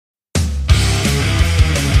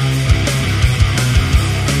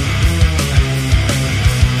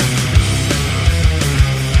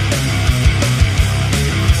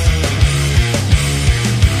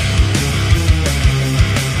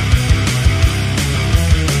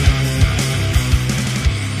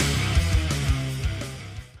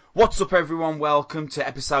What's up, everyone? Welcome to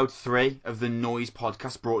episode 3 of the Noise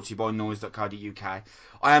podcast, brought to you by noise.co.uk.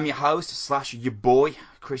 I am your host slash your boy,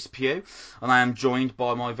 Chris Pugh, and I am joined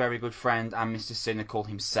by my very good friend and Mr. Cynical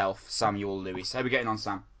himself, Samuel Lewis. How are we getting on,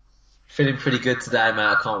 Sam? Feeling pretty good today, mate.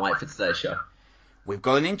 I can't wait for today's show. We've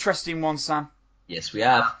got an interesting one, Sam. Yes, we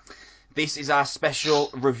have. This is our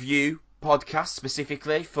special review podcast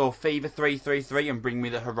specifically for Fever 333 and Bring Me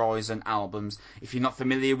the Horizon albums. If you're not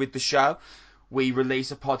familiar with the show, we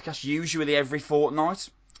release a podcast usually every fortnight,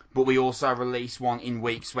 but we also release one in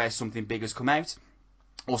weeks where something big has come out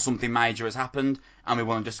or something major has happened and we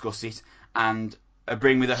want to discuss it. And a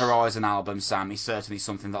Bring Me the Horizon album, Sam, is certainly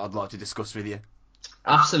something that I'd like to discuss with you.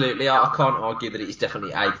 Absolutely. I can't argue that it is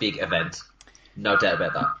definitely a big event. No doubt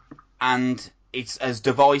about that. And it's as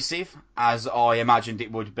divisive as I imagined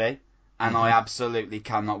it would be. And I absolutely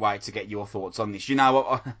cannot wait to get your thoughts on this. You know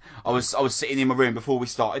what? I was sitting in my room before we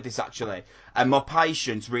started this, actually, and my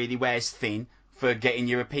patience really wears thin for getting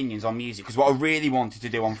your opinions on music. Because what I really wanted to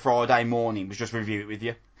do on Friday morning was just review it with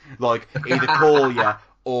you. Like, either call you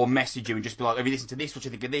or message you and just be like, have you listened to this? What do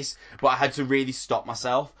you think of this? But I had to really stop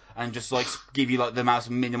myself and just, like, give you, like, the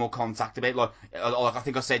most minimal contact of it. Like I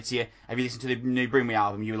think I said to you, have you listened to the new Bring Me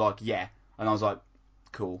album? You were like, yeah. And I was like,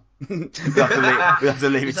 cool. we have to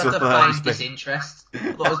leave it to find disinterest.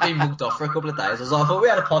 I thought I was being mugged off for a couple of days. I thought we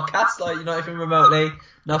had a podcast, like, you're not even remotely.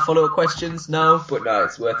 No follow-up questions, no. But no,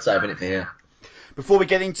 it's worth saving it for here. Before we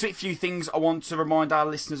get into it, a few things I want to remind our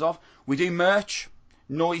listeners of. We do merch.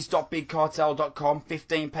 Noise.bigcartel.com,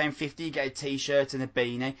 £15.50, you get a t-shirt and a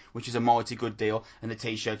beanie, which is a mighty good deal, and the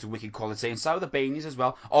t-shirts are wicked quality, and so are the beanies as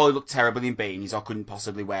well. I look terrible in beanies, I couldn't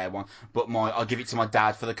possibly wear one, but I'll give it to my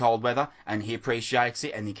dad for the cold weather, and he appreciates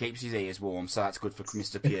it, and he keeps his ears warm, so that's good for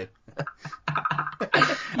Mr. Pugh.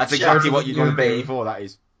 That's exactly what you're going to be for, that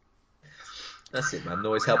is. That's it, man.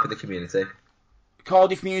 Noise helping the community.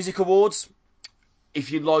 Cardiff Music Awards. If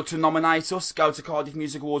you'd like to nominate us, go to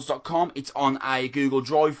cardiffmusicawards.com. It's on a Google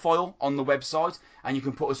Drive file on the website, and you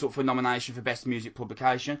can put us up for nomination for Best Music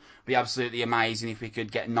Publication. It'd be absolutely amazing if we could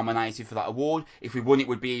get nominated for that award. If we won, it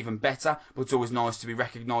would be even better, but it's always nice to be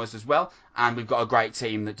recognised as well, and we've got a great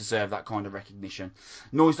team that deserve that kind of recognition.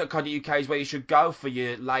 Noise.co.uk is where you should go for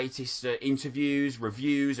your latest interviews,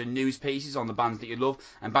 reviews, and news pieces on the bands that you love,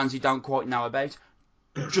 and bands you don't quite know about.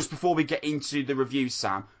 Just before we get into the reviews,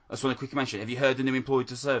 Sam, I just want to quickly mention, have you heard the new Employed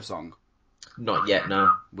to Serve song? Not yet,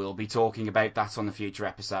 no. We'll be talking about that on a future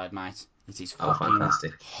episode, mate. It is fucking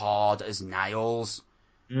fantastic. Hard as nails.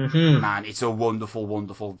 Mm-hmm. Man, it's a wonderful,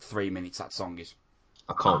 wonderful 3 minutes, that song is.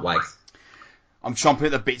 I can't wait. I'm chomping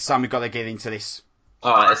at the bit, Sam, we've got to get into this.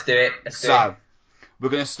 Alright, let's do it. We're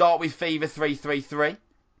going to start with Fever 333.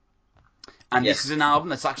 And This is an album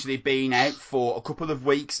that's actually been out for a couple of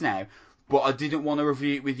weeks now. But I didn't want to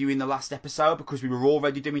review it with you in the last episode because we were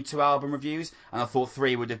already doing 2 album reviews, and I thought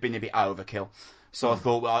 3 would have been a bit overkill. So I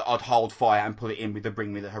thought I'd hold fire and put it in with the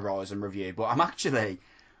Bring Me the Horizon review. But I'm actually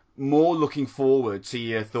more looking forward to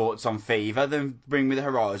your thoughts on Fever than Bring Me the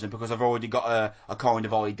Horizon because I've already got a kind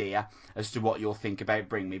of idea as to what you'll think about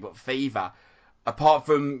Bring Me. But Fever, apart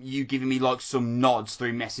from you giving me like some nods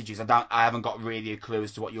through messages, I haven't got really a clue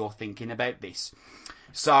as to what you're thinking about this.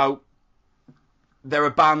 So they're a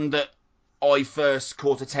band that I first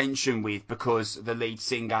caught attention with because the lead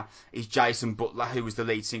singer is Jason Butler, who was the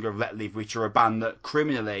lead singer of Let Live, which are a band that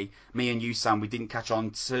criminally, me and you, Sam, we didn't catch on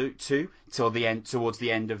to till the end, towards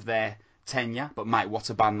the end of their tenure. But mate, what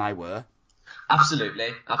a band they were! Absolutely.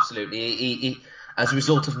 He, as a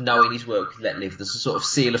result of knowing his work with Let Live, there's a sort of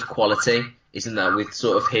seal of quality, isn't there, with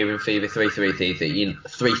sort of hearing Fever 333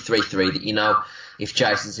 that you know if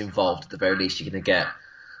Jason's involved, at the very least you're going to get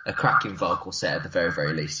a cracking vocal set at the very,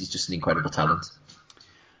 very least. He's just an incredible talent.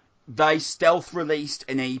 They stealth released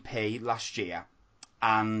an EP last year,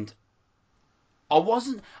 and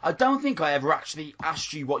I don't think I ever actually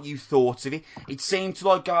asked you what you thought of it. It seemed to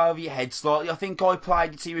like go over your head slightly. I think I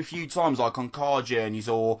played it to you a few times, like on car journeys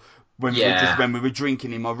or when we were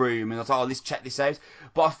drinking in my room, and I thought, let's check this out.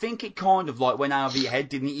 But I think it kind of like went over your head,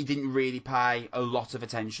 didn't it? You didn't really pay a lot of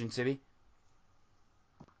attention to it.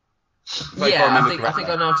 I think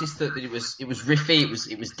I noticed that it was riffy,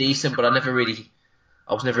 it was decent, but I was never really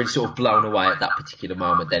sort of blown away at that particular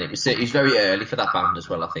moment. Then it was very early for that band as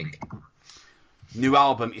well, I think. New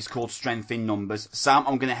album is called Strength in Numbers. Sam,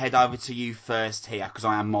 I'm going to head over to you first here because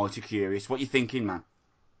I am mighty curious. What are you thinking, man?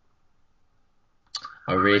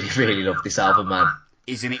 I really, really love this album, man.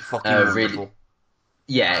 Isn't it fucking wonderful? Really,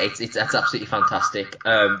 yeah, it's absolutely fantastic.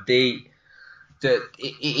 It's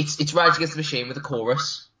Rage Against the Machine with a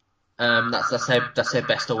chorus. That's how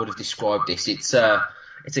best I would have described this. It's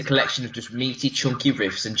it's a collection of just meaty, chunky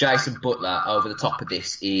riffs, and Jason Butler over the top of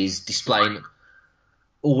this is displaying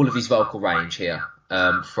all of his vocal range here,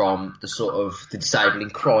 from the sort of the disabling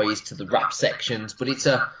cries to the rap sections. But it's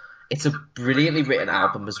a brilliantly written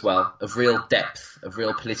album as well, of real depth, of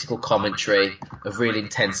real political commentary, of real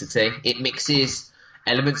intensity. It mixes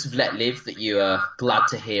elements of Let Live that you are glad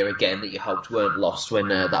to hear again, that you hoped weren't lost when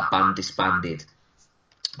that band disbanded.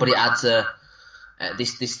 But it adds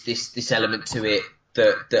this element to it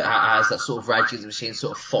that has that sort of Rage Against the Machine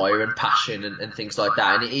sort of fire and passion and things like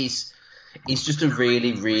that. And it's just a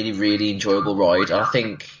really, really, really enjoyable ride. And I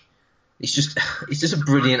think it's just a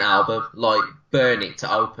brilliant album. Like Burn It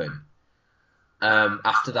to open.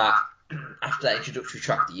 After that introductory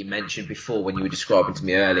track that you mentioned before when you were describing to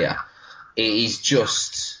me earlier, it is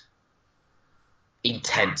just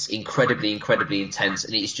intense, incredibly, incredibly intense,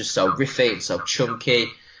 and it is just so riffy and so chunky,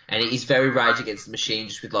 and it is very Rage Against the Machine,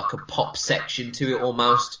 just with like a pop section to it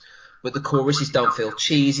almost. But the choruses don't feel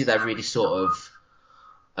cheesy; they're really sort of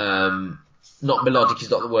not melodic is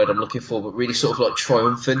not the word I'm looking for, but really sort of like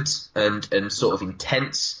triumphant and sort of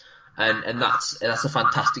intense. And that's a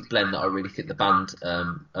fantastic blend that I really think the band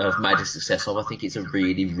have made a success of. I think it's a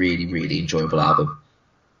really, really, really enjoyable album.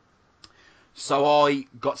 So I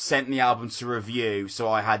got sent the album to review, so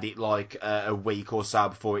I had it like a week or so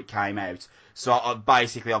before it came out. So I've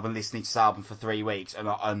been listening to this album for 3 weeks, and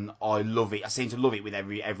I love it. I seem to love it with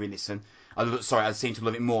every listen. I seem to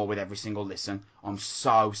love it more with every single listen. I'm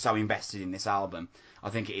so invested in this album. I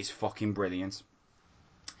think it is fucking brilliant.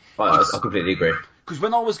 I completely agree. Because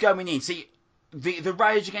when I was going in, see, the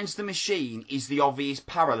Rage Against the Machine is the obvious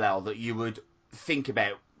parallel that you would think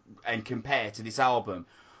about and compare to this album.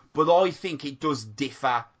 But I think it does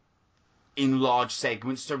differ in large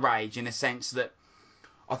segments to Rage, in a sense that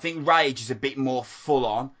I think Rage is a bit more full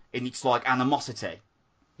on in its like animosity.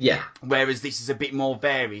 Yeah. Whereas this is a bit more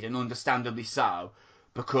varied, and understandably so,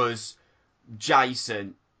 because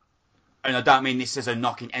Jason, and I don't mean this as a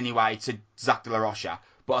knock in any way to Zach De La Rocha,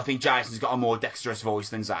 but I think Jason's got a more dexterous voice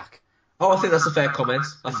than Zach. Oh, I think that's a fair comment.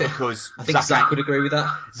 I think Zach would agree with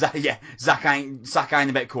that. Zach ain't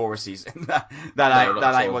about choruses.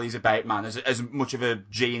 that ain't what he's about, man. As much of a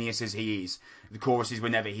genius as he is, the choruses were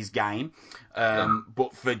never his game.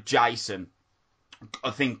 But for Jason,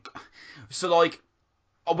 I think so. Like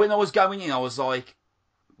when I was going in, I was like,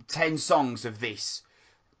 10 songs of this.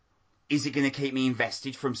 Is it going to keep me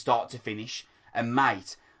invested from start to finish? And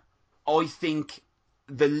mate, I think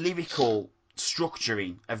the lyrical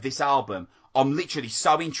structuring of this album, I'm literally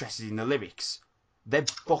so interested in the lyrics. They're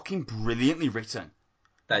fucking brilliantly written.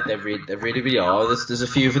 They really are. There's a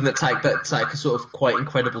few of them that take a sort of quite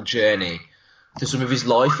incredible journey to some of his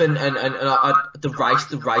life, and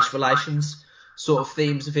the race relations sort of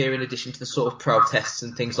themes of here, in addition to the sort of protests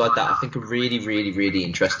and things like that, I think are really, really, really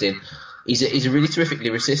interesting. He's a really terrific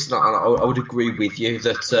lyricist, and I would agree with you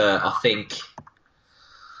that I think.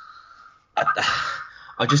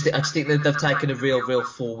 I just think that they've taken a real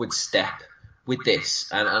forward step with this,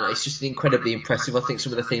 and it's just incredibly impressive. I think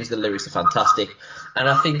some of the themes of the lyrics are fantastic, and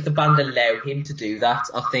I think the band allow him to do that.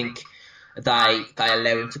 I think they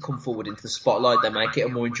allow him to come forward into the spotlight. They make it a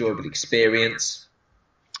more enjoyable experience,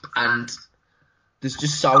 and there's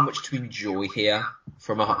just so much to enjoy here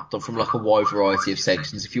from like a wide variety of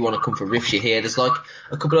sections. If you want to come for riffs, you hear there's like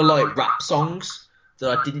a couple of like rap songs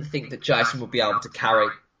that I didn't think that Jason would be able to carry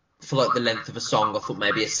for like the length of a song. I thought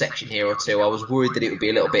maybe a section here or two. I was worried that it would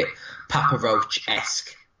be a little bit Papa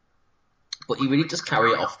Roach-esque, but he really does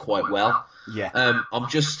carry it off quite well. Yeah. I'm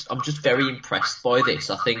just very impressed by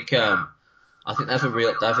this. I think they have a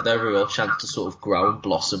real chance to sort of grow and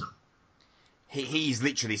blossom. He's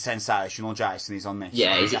literally sensational, Jason, is on this.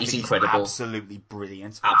 Yeah, he's incredible. He's absolutely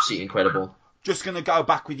brilliant. Absolutely incredible. Just going to go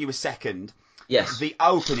back with you a second. Yes. The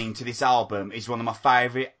opening to this album is one of my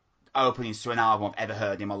favourite openings to an album I've ever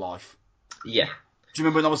heard in my life. Yeah. Do you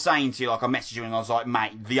remember when I was saying to you, like, I messaged you and I was like,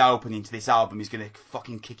 mate, the opening to this album is going to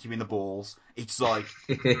fucking kick you in the balls. It's like,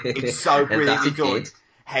 it's so brilliantly done.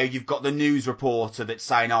 How you've got the news reporter that's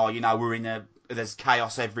saying, oh, you know, there's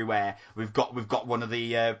chaos everywhere. We've got one of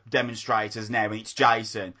the demonstrators now, and it's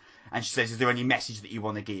Jason. And she says, is there any message that you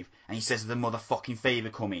want to give? And he says, the motherfucking fever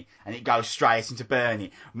coming. And it goes straight into Burn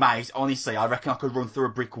It. Mate, honestly, I reckon I could run through a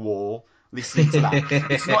brick wall listening to that.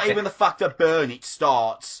 It's not even the fact that Burn It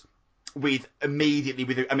starts immediately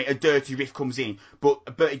with a dirty riff comes in, but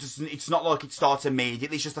it's not like it starts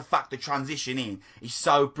immediately. It's just the fact the transition in is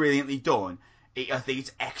so brilliantly done. I think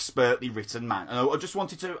it's expertly written, man. And I just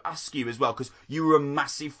wanted to ask you as well, because you were a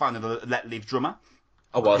massive fan of the Let Live drummer.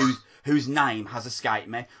 I was. Whose name has escaped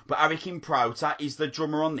me. But Eric Improta is the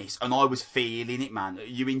drummer on this, and I was feeling it, man. Are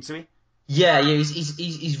you into it? Yeah,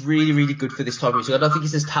 he's really, really good for this type of music. I don't think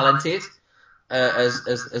he's as talented as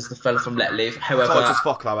the fella from Let Live. However, Tight as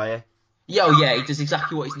fuck though, are you? yeah, oh yeah, he does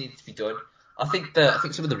exactly what is needed to be done. I think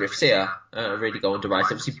some of the riffs here really go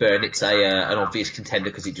underrated. Obviously, Burn It's an obvious contender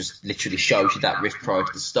because it just literally shows you that riff prior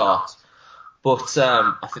to the start. But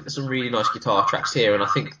I think there's some really nice guitar tracks here, and I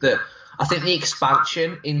think the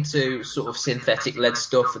expansion into sort of synthetic led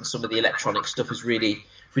stuff and some of the electronic stuff is really,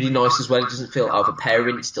 really nice as well. It doesn't feel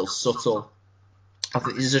overpowering; it's still subtle. I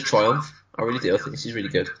think this is a triumph. I really do. I think this is really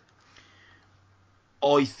good.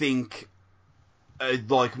 I think,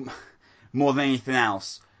 like, more than anything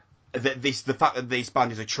else, that the fact that this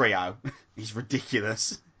band is a trio is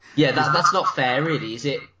ridiculous. Yeah, that's not fair, really, is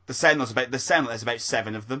it? The sound there's about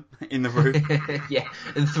 7 of them in the room. Yeah,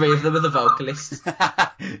 and 3 of them are the vocalists.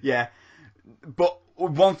 Yeah, but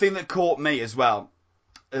one thing that caught me as well,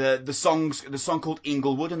 the song called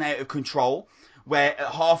Inglewood and Out of Control, where at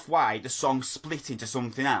halfway the song split into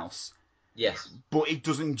something else. Yes, but it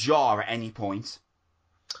doesn't jar at any point.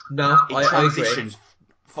 No, it transitions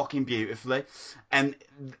fucking beautifully, and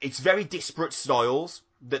it's very disparate styles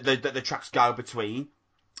that the tracks go between,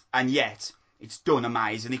 and yet it's done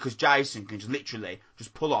amazingly because Jason can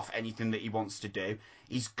just pull off anything that he wants to do.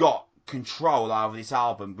 He's got control over this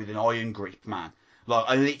album with an iron grip, man. Like,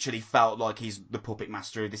 I literally felt like he's the puppet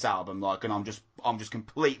master of this album, like, and I'm just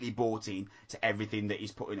completely bought in to everything that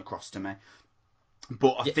he's putting across to me.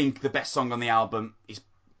 But I think the best song on the album is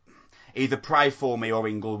either Pray For Me or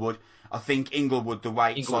Inglewood. I think Inglewood, the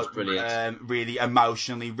way it's like, really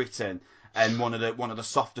emotionally written, and one of the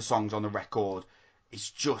softer songs on the record,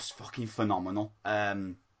 it's just fucking phenomenal.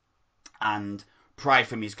 And Pray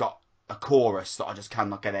For Me's got a chorus that I just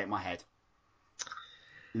cannot get out of my head.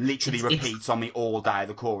 Literally repeats on me all day,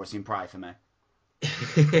 the chorus in Pray For Me.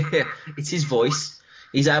 It's his voice.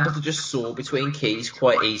 He's able to just soar between keys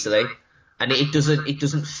quite easily, and it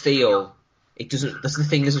doesn't feel. That's the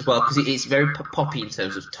thing as well, because it's very poppy in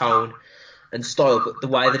terms of tone and style, but the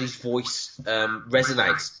way that his voice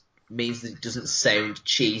resonates means that it doesn't sound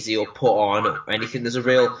cheesy or put on or anything. There's a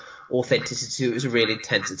real authenticity to it. There's a real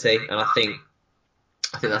intensity, and I think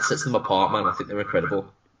that sets them apart, man. I think they're incredible.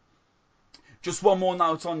 Just one more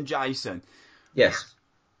note on Jason. Yes.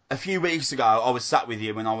 A few weeks ago, I was sat with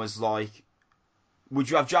you and I was like, would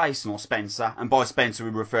you have Jason or Spencer? And by Spencer,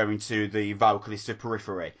 we were referring to the vocalist of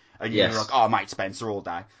Periphery. And you were like, oh, mate, Spencer all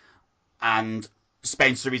day. And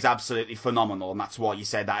Spencer is absolutely phenomenal, and that's why you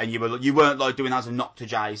said that. And you weren't like doing as a knock to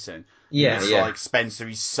Jason. Yeah, it's like Spencer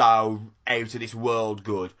is so out of this world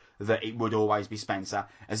good that it would always be Spencer.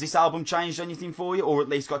 Has this album changed anything for you, or at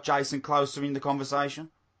least got Jason closer in the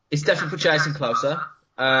conversation? It's definitely put Jason closer.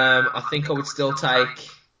 I think I would still take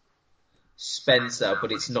Spencer,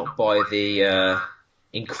 but it's not by the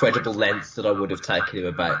incredible length that I would have taken him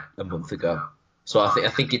about a month ago. So I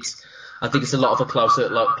think it's a lot of a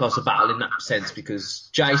closer battle in that sense, because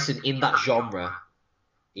Jason in that genre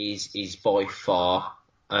is by far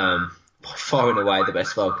and away the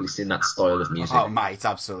best vocalist in that style of music. Oh mate,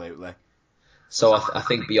 absolutely. So I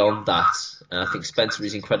think beyond that, I think Spencer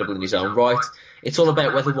is incredible in his own right. It's all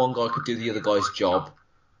about whether one guy could do the other guy's job,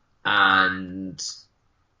 and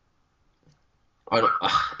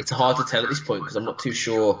it's hard to tell at this point because I'm not too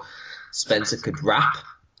sure Spencer could rap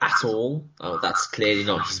at all. Oh, that's clearly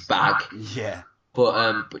not his bag. Yeah.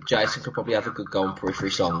 But Jason could probably have a good go on Periphery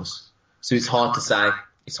songs. So it's hard to say.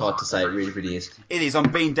 It's hard to say. It really, really is. It is.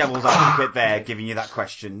 I'm being devil's advocate there, giving you that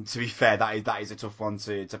question. To be fair, that is a tough one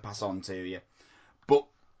to pass on to you. But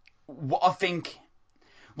what I think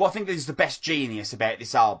is the best genius about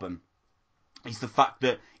this album is the fact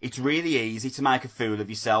that it's really easy to make a fool of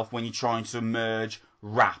yourself when you're trying to merge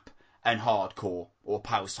rap and hardcore, or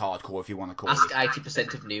post-hardcore if you want to call it. Ask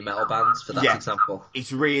 80% of new metal bands for that example.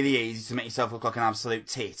 It's really easy to make yourself look like an absolute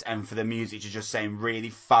tit, and for the music to just sound really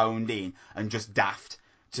phoned in and just daft,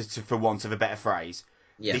 for want of a better phrase.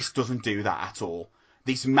 Yeah. This doesn't do that at all.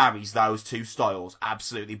 This marries those two styles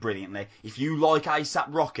absolutely brilliantly. If you like A$AP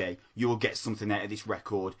Rocky, you will get something out of this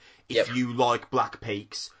record. If you like Black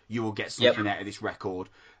Peaks, you will get something out of this record.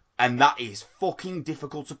 And that is fucking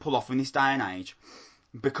difficult to pull off in this day and age.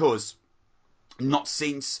 Because not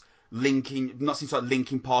since Linkin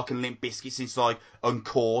Park and Limp Bizkit, since like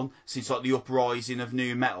Korn, since like the uprising of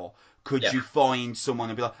new metal, could you find someone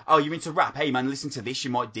and be like, oh, you're into rap? Hey man, listen to this, you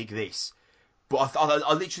might dig this. But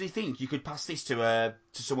I literally think you could pass this to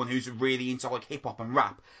someone who's really into like hip hop and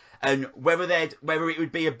rap, and whether it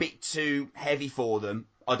would be a bit too heavy for them,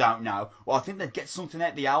 I don't know. Well, I think they'd get something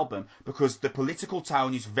out of the album because the political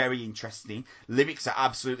tone is very interesting. Lyrics are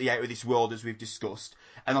absolutely out of this world, as we've discussed,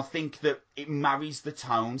 and I think that it marries the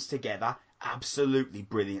tones together absolutely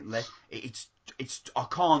brilliantly. It's I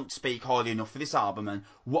can't speak highly enough for this album, and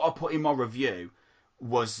what I put in my review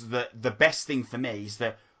was that the best thing for me is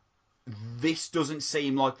that this doesn't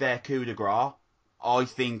seem like their coup de grace. I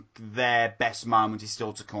think their best moment is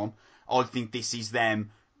still to come. I think this is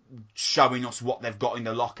them showing us what they've got in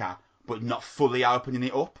the locker, but not fully opening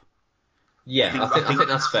it up. Yeah, I think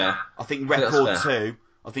that's fair. I think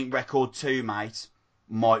record two, mate,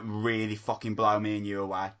 might really fucking blow me and you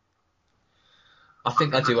away. I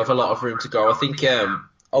think I do have a lot of room to go. I think I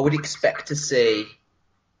would expect to see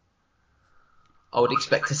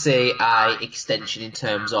a extension in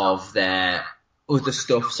terms of their other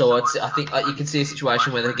stuff. So I think you can see a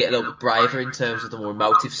situation where they get a little bit braver in terms of the more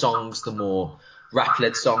emotive songs, the more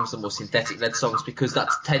rap-led songs, the more synthetic-led songs, because that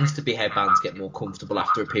tends to be how bands get more comfortable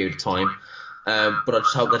after a period of time. But I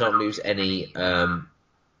just hope they don't lose any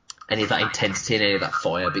of that intensity and any of that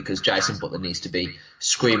fire, because Jason Butler needs to be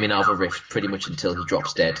screaming over riff pretty much until he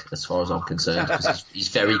drops dead, as far as I'm concerned, because he's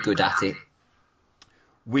very good at it.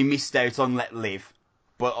 We missed out on Let Live,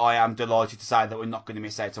 but I am delighted to say that we're not going to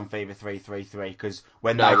miss out on Fever 333, because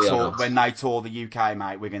when they tour the UK,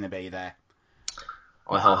 mate, we're going to be there.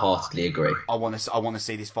 I wholeheartedly agree. I want to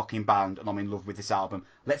see this fucking band, and I'm in love with this album.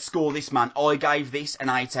 Let's score this, man. I gave this an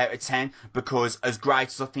 8 out of 10 because, as great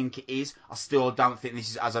as I think it is, I still don't think this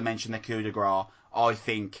is, as I mentioned, their coup de grace. I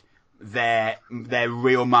think their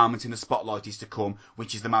real moment in the spotlight is to come,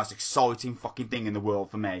 which is the most exciting fucking thing in the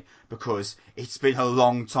world for me, because it's been a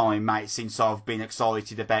long time, mate, since I've been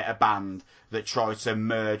excited about a band that tried to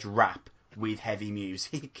merge rap with heavy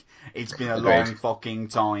music. It's been a long fucking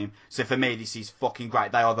time. So for me, this is fucking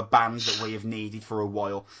great. They are the bands that we have needed for a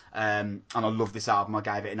while. And I love this album. I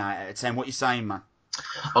gave it an 8 out of 10. What you saying, man?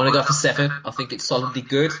 I want to go for 7. I think it's solidly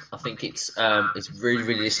good. I think it's really,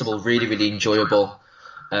 really listenable, really, really enjoyable.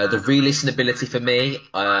 The re-listenability for me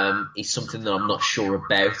is something that I'm not sure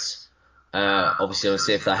about. Obviously, I'll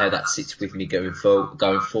see how that sits with me going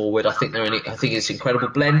forward. I think it's an incredible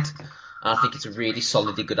blend. And I think it's a really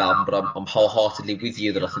solidly good album, but I'm wholeheartedly with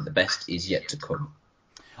you that I think the best is yet to come.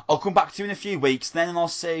 I'll come back to you in a few weeks then, and I'll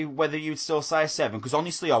see whether you'd still say a 7, because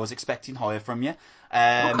honestly I was expecting higher from you.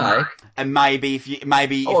 Okay. And maybe if I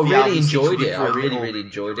really enjoyed it. I really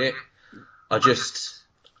enjoyed it. I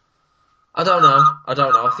don't know.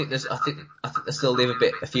 I think there's still leave a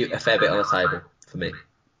fair bit on the table for me.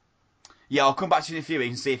 Yeah, I'll come back to you in a few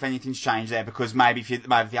weeks and see if anything's changed there, because maybe if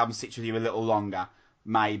the album sits with you a little longer,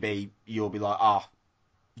 maybe you'll be like,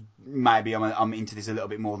 maybe I'm into this a little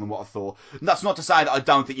bit more than what I thought. And that's not to say that I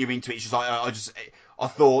don't think you're into it. It's just like I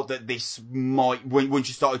thought that this might, once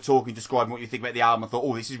you started talking, describing what you think about the album, I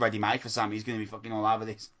thought, this is ready made for Sammy. He's going to be fucking all over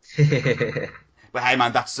this. But hey,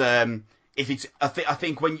 man, that's I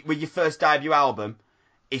think when you first debut album,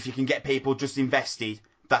 if you can get people just invested,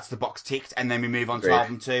 that's the box ticked, and then we move on to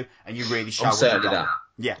album 2, and you really show. I'm certainly that.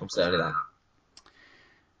 Yeah, I'm certainly that.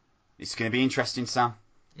 It's going to be interesting, Sam.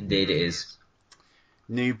 Indeed, it is.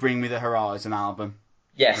 New Bring Me the Horizon album.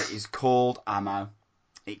 Yes. It is called Ammo.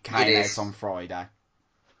 It came out on Friday.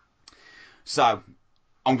 So,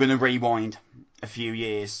 I'm going to rewind a few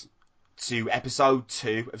years to episode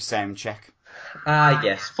 2 of Soundcheck.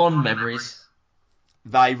 Yes. Fond memories.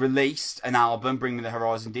 They released an album, Bring Me the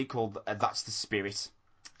Horizon did, called That's the Spirit.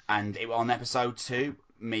 And it on episode 2,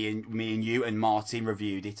 me and you and Martin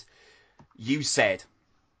reviewed it. You said,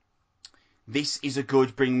 this is a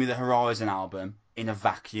good Bring Me the Horizon album in a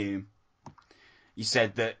vacuum. You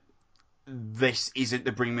said that this isn't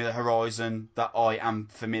the Bring Me the Horizon that I am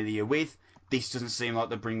familiar with. This doesn't seem like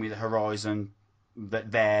the Bring Me the Horizon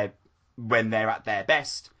that when they're at their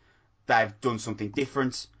best. They've done something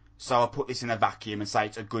different. So I put this in a vacuum and say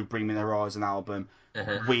it's a good Bring Me the Horizon album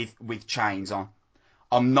with chains on.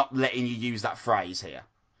 I'm not letting you use that phrase here.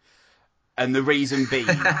 And the reason being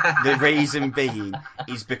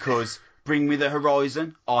is because Bring Me the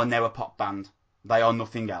Horizon are now a pop band. They are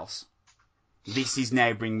nothing else. This is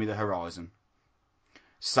now Bring Me the Horizon.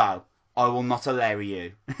 So, I will not allow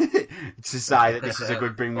you to say that this is a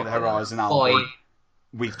good Bring Me the Horizon album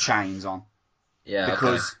with chains on. Yeah,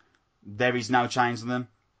 because there is no chains on them.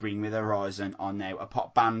 Bring Me the Horizon are now a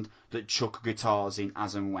pop band that chuck guitars in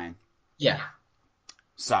as and when. Yeah.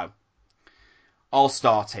 So, I'll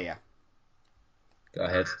start here. Go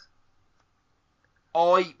ahead.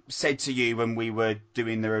 I said to you when we were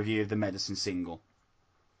doing the review of the Medicine single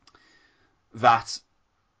that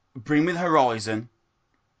Bring Me the Horizon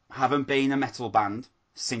haven't been a metal band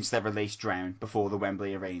since they released Drown before the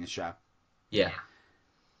Wembley Arena show. Yeah.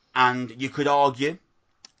 And you could argue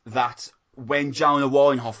that when Jonah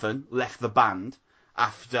Weinhofen left the band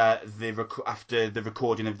after the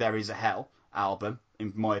recording of There Is a Hell, album.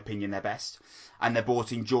 In my opinion, their best. And they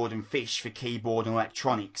brought in Jordan Fish for keyboard and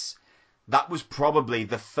electronics. That was probably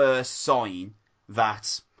the first sign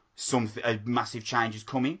that a massive change is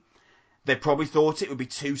coming. They probably thought it would be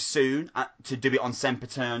too soon to do it on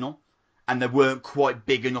Sempiternal, and they weren't quite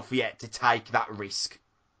big enough yet to take that risk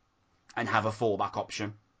and have a fallback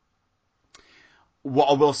option. What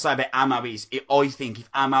I will say about Ammo is, I think if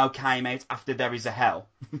Ammo came out after There Is a Hell,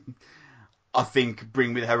 I think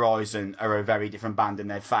Bring Me the Horizon are a very different band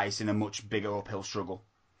and they're facing a much bigger uphill struggle.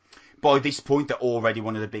 By this point, they're already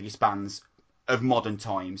one of the biggest bands of modern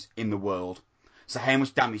times in the world. So how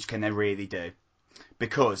much damage can they really do?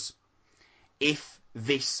 Because if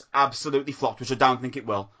this absolutely flopped, which I don't think it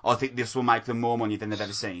will, I think this will make them more money than they've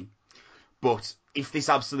ever seen. But if this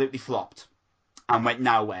absolutely flopped and went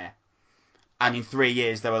nowhere, and in 3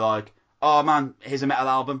 years they were like, oh man, here's a metal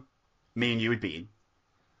album, me and you would be in.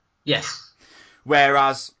 Yes.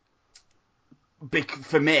 Whereas,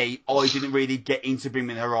 for me, I didn't really get into Bring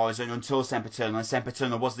Me the Horizon until Sempiternal, and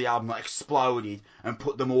Sempiternal was the album that exploded and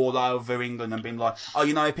put them all over England and been like, oh,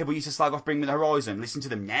 you know, people used to slag off Bring Me the Horizon, listen to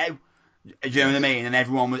them now. Do you know what I mean? And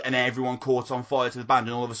everyone caught on fire to the band,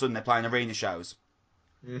 and all of a sudden they're playing arena shows.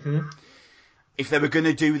 Mm-hmm. If they were going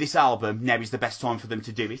to do this album, now is the best time for them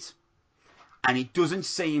to do it. And it doesn't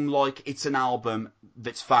seem like it's an album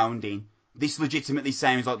that's founding. This legitimately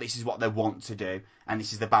sounds like this is what they want to do, and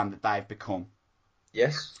this is the band that they've become.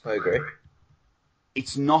 Yes, I agree.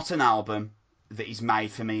 It's not an album that is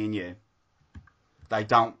made for me and you. They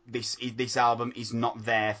don't. This album is not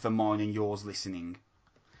there for mine and yours listening.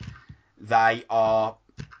 They are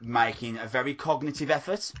making a very cognitive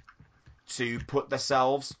effort to put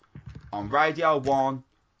themselves on Radio 1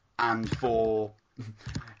 and for...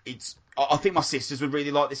 I think my sisters would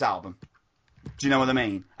really like this album. Do you know what I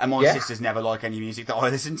mean? And my sisters never like any music that I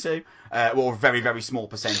listen to, or a very, very small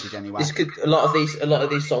percentage anyway. A lot of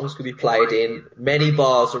these songs could be played in many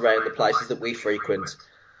bars around the places that we frequent,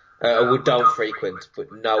 or we don't frequent,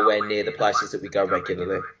 but nowhere near the places that we go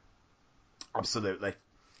regularly. Absolutely.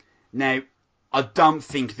 Now, I don't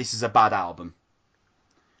think this is a bad album.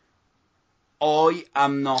 I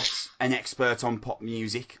am not an expert on pop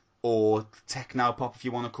music, or techno pop if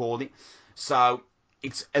you want to call it, so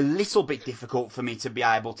it's a little bit difficult for me to be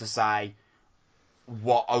able to say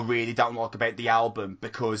what I really don't like about the album,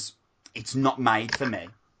 because it's not made for me.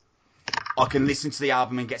 I can listen to the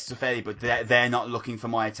album and get stuff out of it, but they're not looking for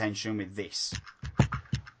my attention with this.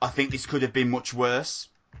 I think this could have been much worse.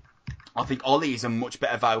 I think Ollie is a much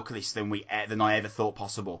better vocalist than I ever thought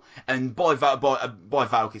possible. And by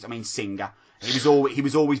vocalist, I mean singer. He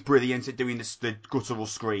was always brilliant at doing the guttural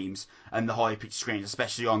screams and the high pitched screams,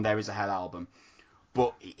 especially on There Is a Hell album.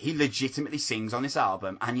 But he legitimately sings on this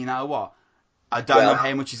album, and you know what? I don't know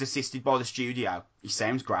how much he's assisted by the studio. He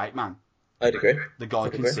sounds great, man. I'd agree. The guy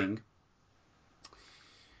can sing.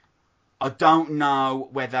 I don't know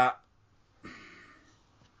whether...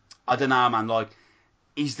 I don't know, man. Like,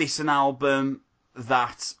 is this an album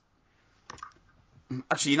that...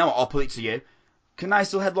 Actually, you know what? I'll put it to you. Can they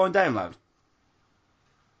still headline Download?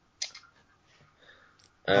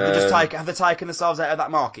 Have they taken themselves out of that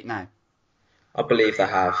market now? I believe they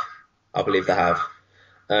have. But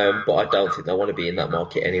I don't think they want to be in that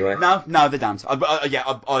market anyway. No, they don't.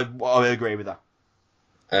 I agree with that.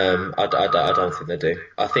 I don't think they do.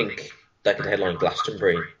 I think they could headline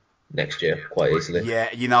Glastonbury next year quite easily. Yeah,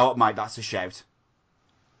 you know what, mate? That's a shout.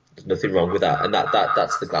 There's nothing wrong with that, and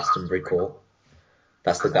that's the Glastonbury call.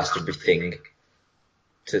 That's the Glastonbury thing.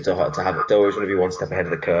 To have it, they always want to be one step ahead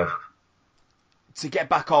of the curve. To get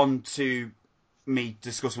back on to me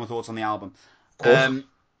discussing my thoughts on the album,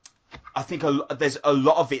 I think there's a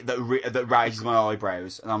lot of it that raises my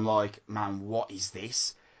eyebrows, and I'm like, man, what is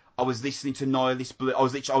this? I was listening to Nihilist Blue. I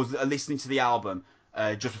was listening to the album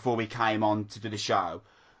just before we came on to do the show,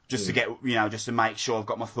 just to get just to make sure I've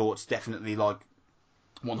got my thoughts definitely like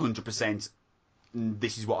 100%.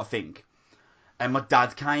 This is what I think. And my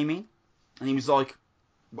dad came in, and he was like,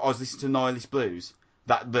 I was listening to Nihilist Blues.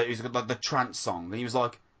 It was like the trance song, and he was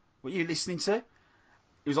like, "What are you listening to?"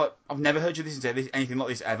 He was like, "I've never heard you listen to anything like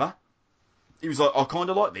this ever." He was like, "I kind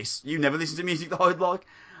of like this. You never listen to music that I'd like,"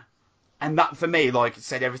 and that for me, like,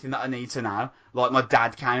 said everything that I need to know. Like, my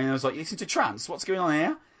dad came in and I was like, "You listen to trance? What's going on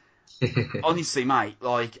here?" Honestly, mate,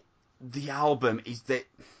 like, the album is that,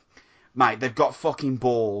 mate, they've got fucking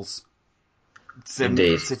balls to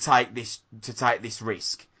take this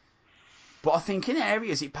risk. But I think in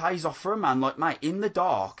areas it pays off for a man like, mate, In the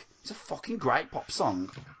Dark, it's a fucking great pop song.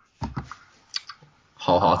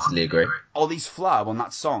 Wholeheartedly agree. Ollie's flow on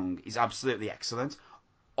that song is absolutely excellent.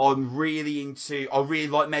 I really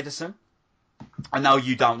like Medicine. I know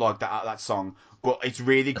you don't like that song, but it's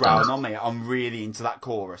really growing on me. I'm really into that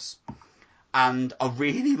chorus. And I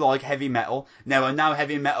really like heavy metal. Now, I know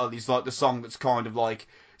heavy metal is like the song that's kind of like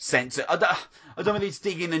censored. I don't know if it's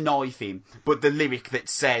digging a knife in, but the lyric that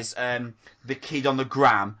says, the kid on the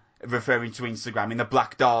gram, referring to Instagram, in the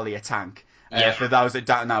Black Dahlia tank. For those that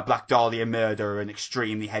don't know, Black Dahlia Murder are an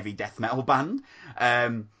extremely heavy death metal band.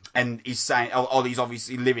 And he's saying, Ollie's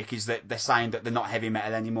obviously lyric is that they're saying that they're not heavy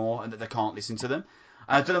metal anymore and that they can't listen to them.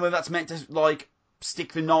 And I don't know whether that's meant to, like,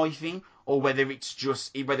 stick the knife in, or whether it's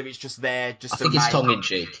just there just to I think it's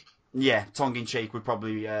tongue-in-cheek. Yeah, tongue-in-cheek would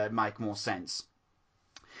probably make more sense.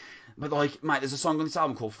 But, like, mate, there's a song on this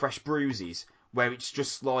album called Fresh Bruises, where it's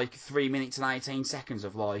just, like, 3 minutes and 18 seconds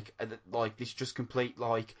of, like this just complete,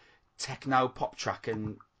 like, techno pop track,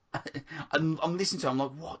 and I'm listening to it, I'm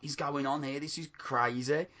like, what is going on here? This is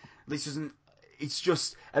crazy. It's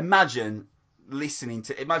just, imagine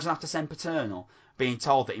after Sempiternal being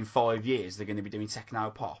told that in 5 years they're going to be doing techno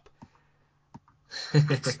pop.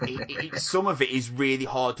 Some of it is really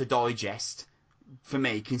hard to digest for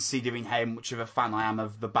me, considering how much of a fan I am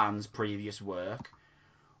of the band's previous work.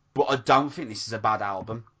 But I don't think this is a bad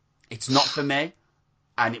album. It's not for me,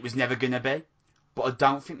 and it was never going to be. But I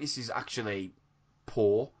don't think this is actually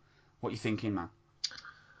poor. What are you thinking, man?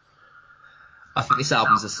 I think this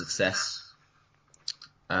album's a success,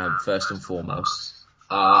 first and foremost.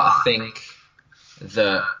 I think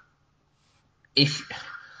that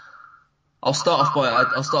I'll start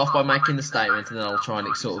off by making the statement, and then I'll try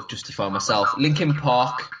and sort of justify myself. Linkin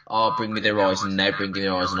Park are Bring Me the Horizon. Now Bring Me the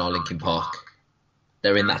Horizon are Linkin Park.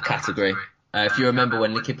 They're in that category. If you remember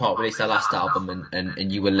when Linkin Park released their last album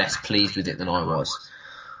and you were less pleased with it than I was,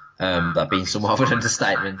 that being somewhat of an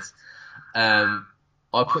understatement,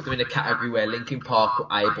 I put them in a category where Linkin Park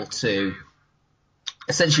were able to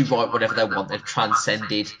essentially write whatever they want. They've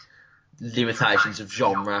transcended limitations of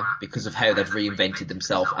genre because of how they've reinvented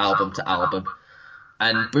themselves album to album.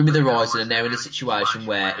 And Bring Me the Horizon are now in a situation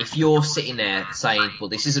where if you're sitting there saying, well,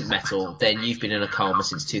 this isn't metal, then you've been in a coma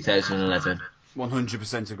since 2011.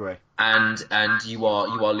 100% agree. And you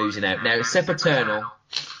are losing out. Now, Sempiternal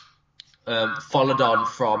followed on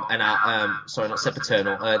from sorry, not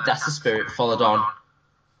Sempiternal. That's the Spirit followed on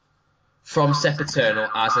from Sempiternal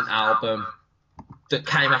as an album that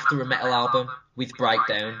came after a metal album with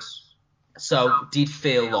breakdowns. So did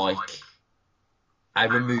feel like a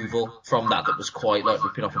removal from that was quite like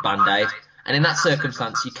ripping off a band-aid. And in that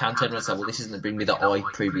circumstance, you can turn around and say, well, this isn't the Bring Me that I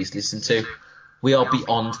previously listened to. We are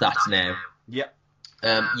beyond that now. Yep.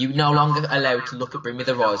 You're no longer allowed to look at Bring Me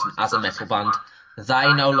the Horizon as a metal band.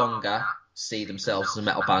 They no longer see themselves as a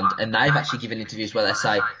metal band, and they've actually given interviews where they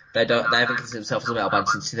say they haven't considered themselves as a metal band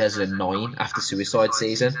since 2009 after Suicide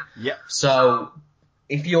Season. Yep. So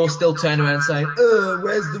if you're still turning around and saying,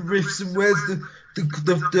 where's the riffs and where's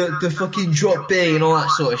the fucking drop B and all that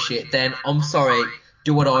sort of shit, then I'm sorry,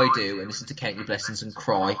 do what I do and listen to Count Your Blessings and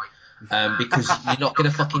cry, because you're not going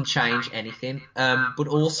to fucking change anything. But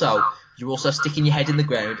also, you're also sticking your head in the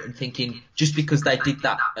ground and thinking just because they did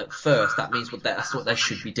that at first, that means that's what they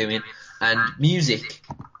should be doing. And music,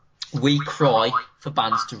 we cry for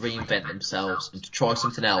bands to reinvent themselves and to try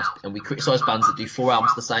something else, and we criticise bands that do 4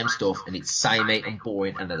 albums of the same stuff and it's samey and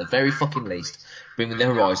boring, and at the very fucking least, Bring Me the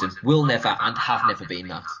Horizon will never and have never been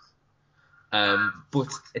that. But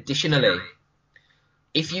additionally,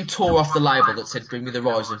 if you tore off the label that said Bring Me the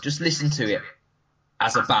Horizon, just listen to it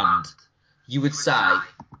as a band, you would say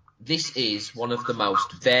this is one of the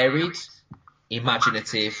most varied,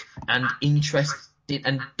 imaginative and interesting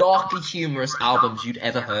and darkly humorous albums you'd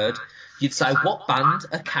ever heard. You'd say, what band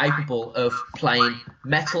are capable of playing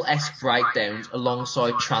metal-esque breakdowns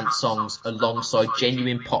alongside trance songs, alongside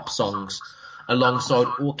genuine pop songs, alongside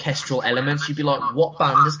orchestral elements? You'd be like, what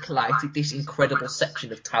band has collated this incredible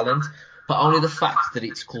section of talent? But only the fact that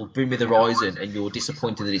it's called Bring Me the Horizon and you're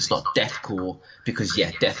disappointed that it's not deathcore, because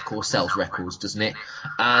yeah, deathcore sells records, doesn't it?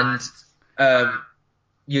 And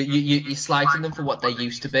you're slating them for what they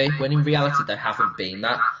used to be, when in reality they haven't been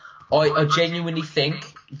that. I genuinely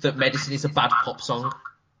think that Medicine is a bad pop song,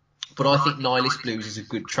 but I think Nihilist Blues is a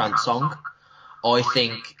good trance song. I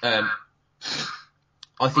think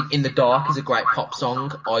In the Dark is a great pop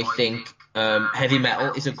song. I think Heavy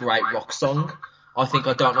Metal is a great rock song. I think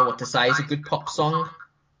I Don't Know What to Say is a good pop song.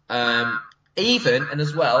 Even, and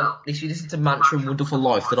as well, if you listen to Mantra and Wonderful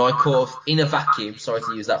Life, that I caught in a vacuum, sorry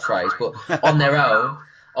to use that phrase, but on their own,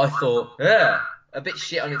 I thought, a bit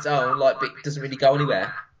shit on its own, like, it doesn't really go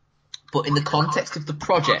anywhere. But in the context of the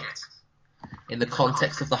project, In the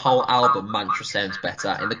context of the whole album, Mantra sounds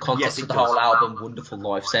better. In the context Yes, of the does. whole album, Wonderful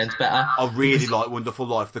Life sounds better. I really like Wonderful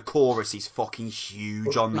Life. The chorus is fucking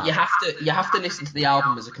huge on that. You have to listen to the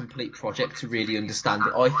album as a complete project to really understand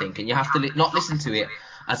it, I think, and you have to not listen to it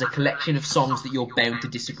as a collection of songs that you're bound to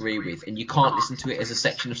disagree with, and you can't listen to it as a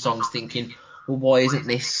section of songs thinking, well, why isn't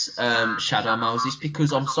this Shadow Moses?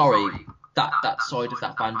 Because I'm sorry, that side of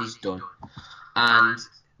that band is done, and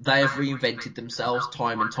they have reinvented themselves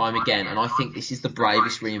time and time again, and I think this is the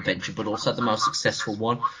bravest reinvention, but also the most successful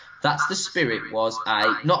one. That's the spirit, was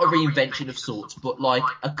not a reinvention of sorts, but like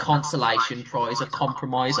a consolation prize, a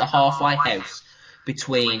compromise, a halfway house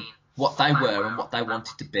between what they were and what they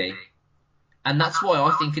wanted to be. And that's why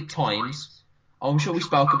I think at times, I'm sure we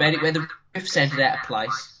spoke about it, where the riff sounded out of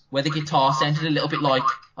place, where the guitar sounded a little bit like,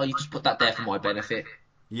 oh, you just put that there for my benefit.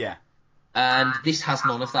 Yeah. And this has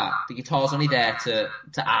none of that. The guitar's only there to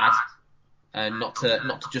add, and not to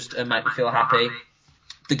just make me feel happy.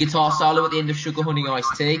 The guitar solo at the end of Sugar Honey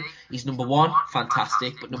Iced Tea is number one,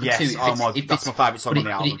 fantastic. But number two, that's my favourite song on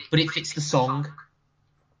the album. But it fits the song,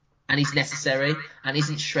 and is necessary, and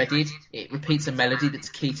isn't shredded. It repeats a melody that's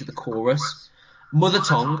key to the chorus. Mother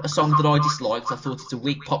Tongue, a song that I disliked. I thought it's a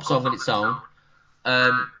weak pop song on its own.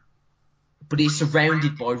 But it's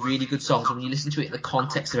surrounded by really good songs, and when you listen to it in the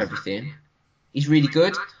context of everything, it's really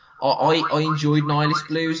good. I enjoyed Nihilist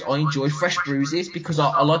Blues. I enjoyed Fresh Bruises because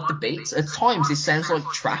I like the beats. At times, this sounds like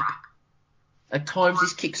trap. At times,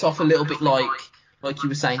 this kicks off a little bit like you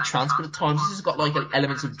were saying, trance, but at times, this has got like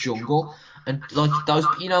elements of jungle and like those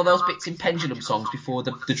bits in Pendulum songs before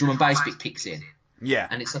the drum and bass bit kicks in. Yeah.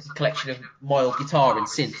 And it's like a collection of mild guitar and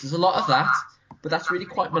synth. There's a lot of that, but that's really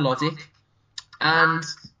quite melodic. And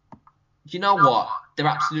you know what? They're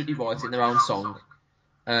absolutely right in their own song.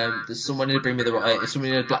 There's someone in a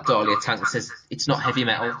Black Dahlia tank that says it's not heavy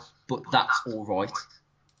metal, but that's all right.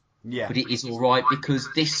 Yeah. But it is all right because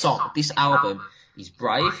this album is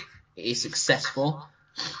brave, it is successful,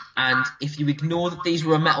 and if you ignore that these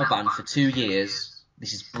were a metal band for 2 years,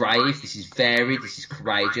 this is brave, this is varied, this is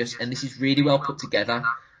courageous, and this is really well put together.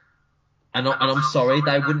 And I'm sorry,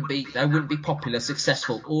 they wouldn't be popular,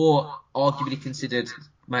 successful, or arguably considered,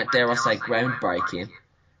 dare I say, groundbreaking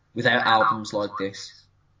without albums like this.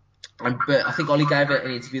 But I think Ollie gave an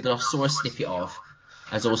interview that I saw a snippet of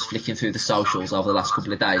as I was flicking through the socials over the last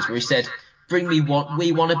couple of days, where he said, we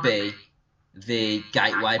want to be the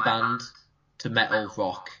gateway band to metal,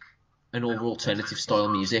 rock, and all alternative style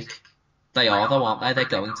music. They are, though, aren't they? They're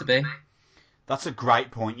going to be. That's a great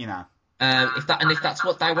point, you know. If that's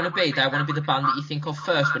what they want to be, they want to be the band that you think of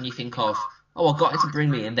first when you think of, oh, I got into Bring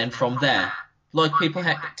Me, and then from there, like people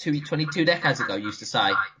 22 decades ago used to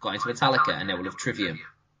say, got into Metallica, and they will have Trivium.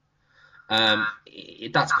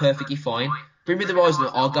 That's perfectly fine. Bring Me the Horizon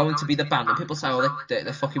are going to be the band, and people say, oh,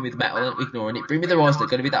 they're fucking with metal and ignoring it. Bring Me the Horizon are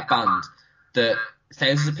going to be that band that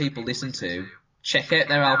thousands of people listen to, check out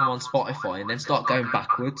their album on Spotify, and then start going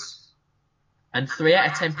backwards. And 3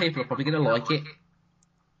 out of 10 people are probably going to like it.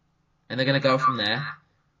 And they're going to go from there.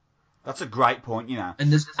 That's a great point, you know. And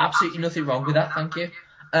there's absolutely nothing wrong with that, thank you.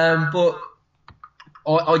 But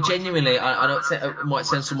I genuinely, I know it might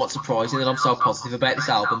sound somewhat surprising that I'm so positive about this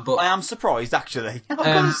album, but I am surprised, actually. I've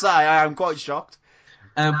got to say, I am quite shocked.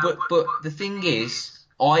 But the thing is,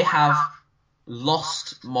 I have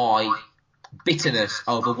lost my bitterness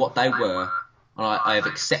over what they were, and I have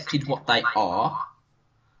accepted what they are,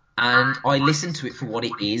 and I listen to it for what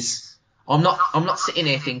it is. I'm not sitting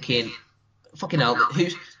here thinking, fucking hell,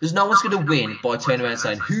 there's no one's going to win by turning around and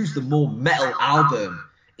saying, who's the more metal album?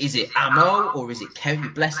 Is it Ammo or is it Count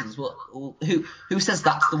Your Blessings? Well, who says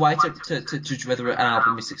that's the way to judge whether an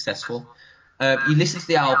album is successful? You listen to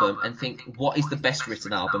the album and think, what is the best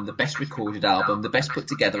written album, the best recorded album, the best put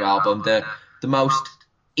together album, the most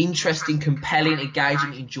interesting, compelling,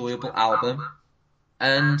 engaging, enjoyable album?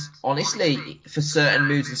 And honestly, for certain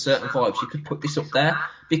moods and certain vibes, you could put this up there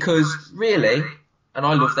because really, and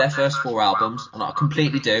I love their first 4 albums, and I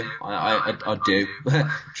completely do. I do.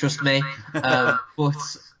 Trust me.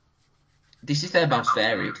 But this is their most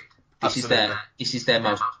varied. This is their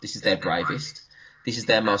bravest. This is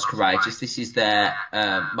their most courageous. This is their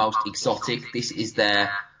most exotic. This is their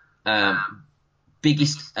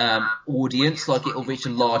biggest audience. Like, it'll reach the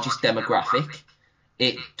largest demographic.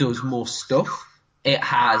 It does more stuff. It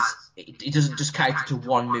doesn't just cater to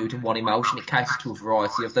one mood and one emotion. It caters to a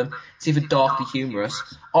variety of them. It's even darkly humorous.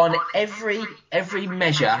 On every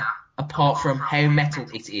measure, apart from how metal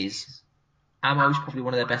it is, Ammo is probably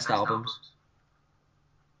one of their best albums.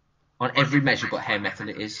 On every measure but how metal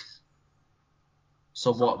it is.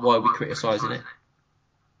 So why are we criticising it?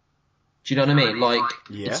 Do you know what I mean? Like,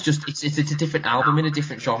 yeah. it's a different album in a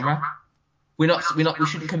different genre. We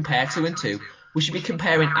shouldn't compare 2 and 2. We should be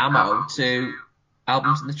comparing Ammo to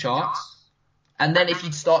albums in the charts. And then if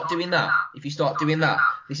you start doing that,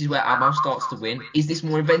 this is where Ammo starts to win. Is this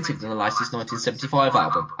more inventive than the latest 1975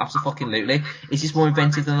 album? Absolutely. Is this more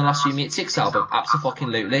inventive than the last Few Minute Six album?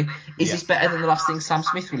 Absolutely. Is this better than the last thing Sam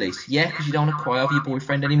Smith released? Yeah, because you don't want to cry over your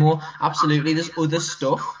boyfriend anymore. Absolutely. There's other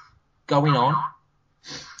stuff going on.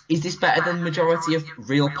 Is this better than the majority of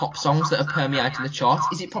real pop songs that are permeating the charts?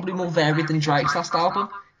 Is it probably more varied than Drake's last album?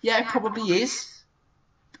 Yeah, it probably is.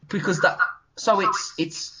 Because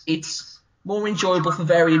it's more enjoyable for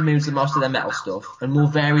varying moods than most of their metal stuff, and more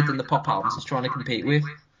varied than the pop albums it's trying to compete with.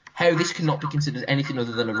 How this cannot be considered anything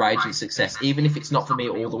other than a raging success, even if it's not for me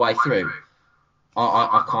all the way through.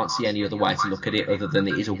 I can't see any other way to look at it other than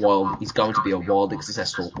it's going to be a wildly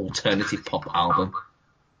successful alternative pop album.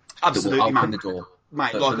 Absolutely, that will open man. the door.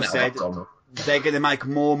 Mate, like I said, they're going to make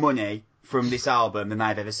more money from this album than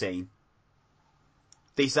they've ever seen.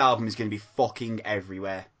 This album is going to be fucking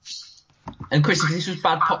everywhere. And Chris, if this was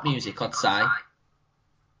bad pop music, I'd say,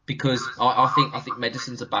 because I think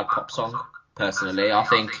Medicine's a bad pop song. Personally, I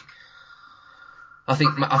think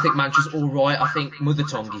Mantra's all right. I think Mother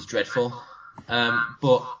Tongue is dreadful,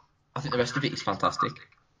 but I think the rest of it is fantastic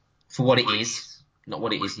for what it is, not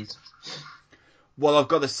what it isn't. What I've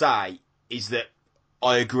got to say is that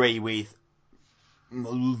I agree with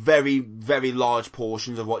very, very large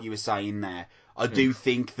portions of what you were saying there. I do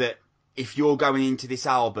think that if you're going into this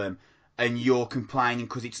album and you're complaining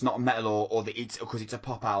because it's not metal or that it's because it's a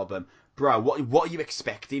pop album, bro, what are you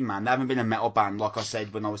expecting, man? They haven't been a metal band, like I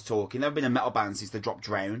said when I was talking. They haven't been a metal band since they dropped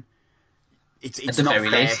Drown. It's not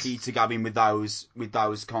fair for you to go in with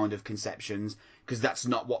those kind of conceptions, because that's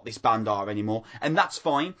not what this band are anymore, and that's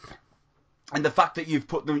fine. And the fact that you've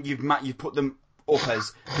put them up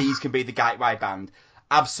as these can be the gateway band,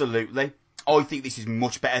 absolutely. I think this is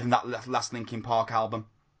much better than that last Linkin Park album.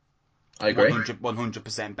 I agree.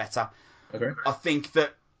 100% better. Okay. I think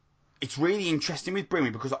that it's really interesting with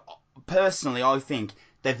Brimley because personally I think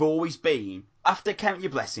they've always been, after Count Your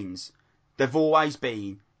Blessings, they've always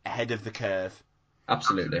been ahead of the curve.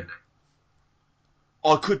 Absolutely.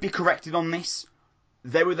 I could be corrected on this.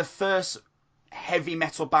 They were the first heavy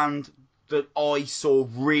metal band that I saw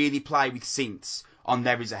really play with synths on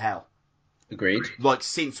There Is a Hell. Agreed. Like,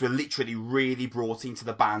 synths were literally really brought into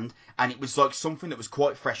the band, and it was like something that was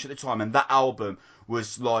quite fresh at the time, and that album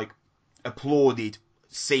was like applauded,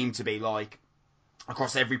 seemed to be like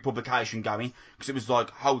across every publication going, because it was like,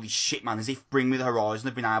 holy shit, man, as if Bring Me the Horizon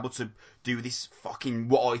have been able to do this fucking,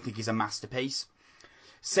 what I think is a masterpiece.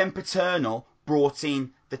 Sempiternal brought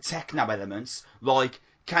in the techno elements, like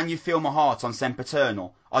Can You Feel My Heart on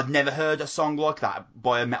Sempiternal. I'd never heard a song like that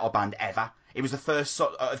by a metal band ever. It was the first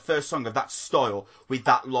song of that style with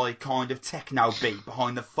that like kind of techno beat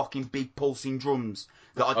behind the fucking big pulsing drums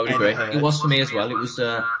that I'd ever heard. It was for me as well. It was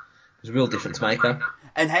a real difference maker.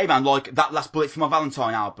 And hey man, like that last Bullet for My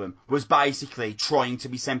Valentine album was basically trying to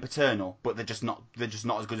be Sempiternal, but they're just not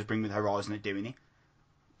as good as Bring Me the Horizon at doing it.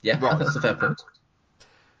 Yeah, right. That's a fair point.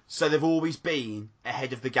 So they've always been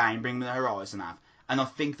ahead of the game, Bring Me the Horizon have, and I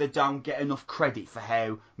think they don't get enough credit for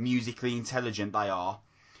how musically intelligent they are.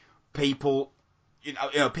 People, you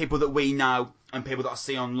know, people that we know and people that I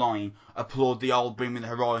see online applaud the old Bring Me the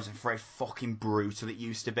Horizon for how fucking brutal it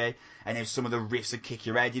used to be, and how some of the riffs would kick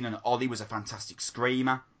your head in, and Ollie was a fantastic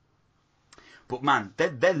screamer. But man,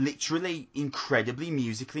 they're literally incredibly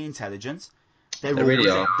musically intelligent. They really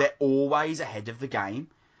are. They're always ahead of the game,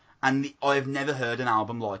 and I have never heard an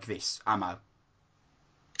album like this, Ammo.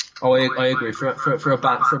 Oh, I agree. For a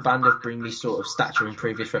band of Bring Me sort of stature and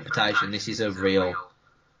previous reputation, this is a real.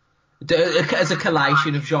 As a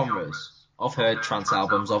collation of genres, I've heard trance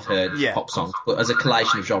albums, I've heard pop songs, but as a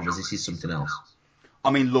collation of genres, this is something else. I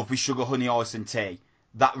mean, Love with Sugar, Honey, Ice and Tea,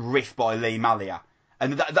 that riff by Lee Malia,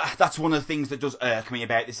 and that's one of the things that does irk me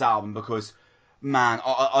about this album, because, man,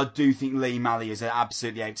 I do think Lee Malia is an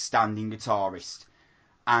absolutely outstanding guitarist,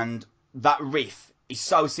 and that riff is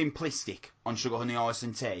so simplistic on Sugar, Honey, Ice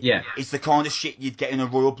and Tea. Yeah. It's the kind of shit you'd get in a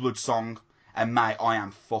Royal Blood song. And mate, I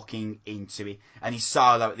am fucking into it. And his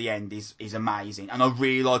solo at the end is amazing. And I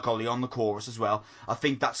really like Ollie on the chorus as well. I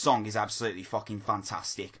think that song is absolutely fucking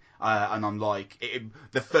fantastic. And I'm like,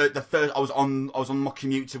 the first I was on my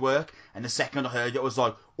commute to work, and the second I heard it, I was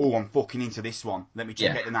like, oh, I'm fucking into this one. Let me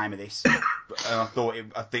check out the name of this. And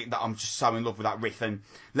I think that I'm just so in love with that riff. And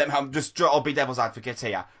I'll be devil's advocate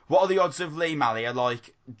here. What are the odds of Lee Malia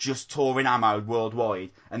like just touring Ammo worldwide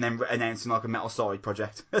and then announcing like a metal side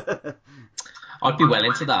project? I'd be well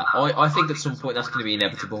into that. I think at some point that's going to be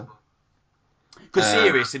inevitable. Because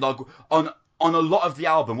seriously, like on on a lot of the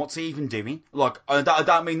album, what's he even doing? Like, I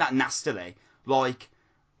don't mean that nastily. Like,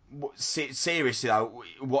 seriously though,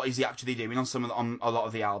 what is he actually doing on a lot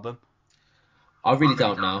of the album? I really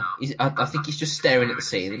don't know. I think he's just staring at the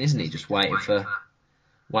ceiling, isn't he? Just waiting for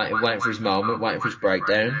his moment, waiting for his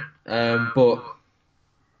breakdown. But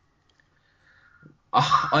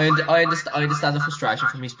I understand the frustration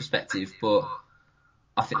from his perspective, but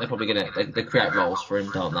I think they're probably they create roles for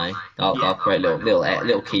him, don't they? They'll create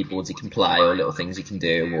little keyboards he can play, or little things he can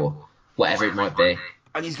do, or whatever it might be.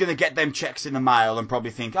 And he's gonna get them checks in the mail and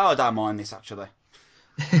probably think, oh, I don't mind this actually.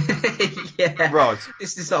 Yeah. Right.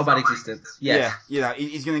 This is not about existence. Yes. Yeah.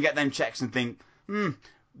 He's gonna get them checks and think,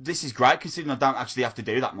 this is great considering I don't actually have to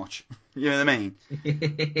do that much. You know what I mean?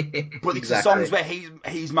 But it's the songs where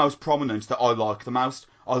he's most prominent that I like the most.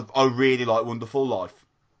 I really like Wonderful Life.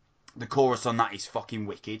 The chorus on that is fucking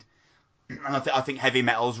wicked. And I think Heavy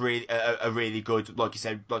Metal's really a really good, like you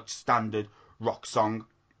said, like standard rock song.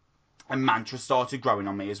 And Mantra started growing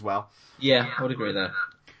on me as well. Yeah, I would agree with that.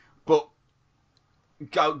 But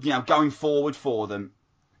going forward for them,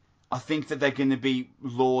 I think that they're going to be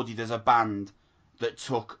lauded as a band that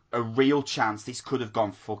took a real chance. This could have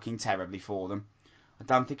gone fucking terribly for them. I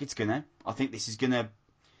don't think it's gonna. I think this is gonna,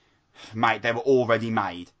 mate. They were already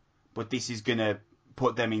made, but this is gonna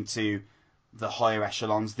put them into the higher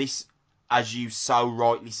echelons. This, as you so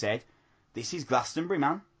rightly said, this is Glastonbury,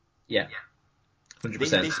 man. Yeah,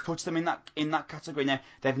 100%. This puts them in that category. Now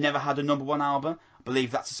they've never had a number one album. I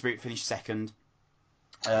believe That's the Spirit finished second.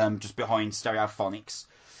 Just behind Stereophonics,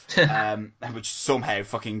 which somehow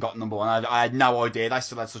fucking got number one. I had no idea they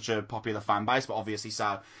still had such a popular fan base, but obviously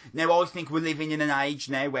so. Now I think we're living in an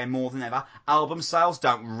age now where more than ever, album sales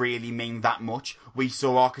don't really mean that much. We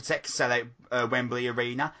saw Architects sell out Wembley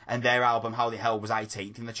Arena, and their album Holy Hell was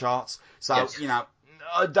 18th in the charts. So, yes.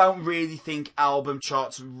 I don't really think album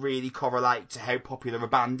charts really correlate to how popular a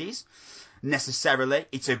band is. Necessarily,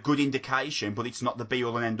 it's a good indication, but it's not the be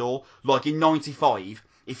all and end all. Like in '95,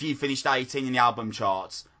 if you finished 18 in the album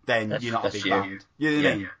charts, then you're not a big band. You know what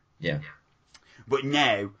I mean? Yeah. But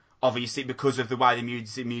now, obviously, because of the way the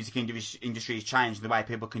music industry has changed, the way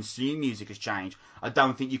people consume music has changed, I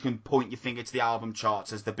don't think you can point your finger to the album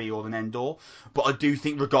charts as the be all and end all. But I do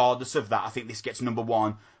think, regardless of that, I think this gets number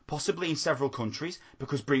one, possibly in several countries,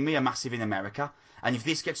 because Bring Me are massive in America. And if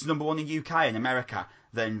this gets number one in UK and America,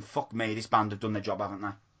 then fuck me, this band have done their job, haven't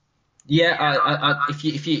they? Yeah,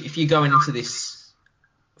 if you're going into this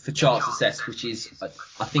for chart success, which is,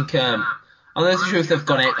 I think, I'm not sure if they've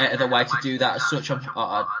gone out of their way to do that as such.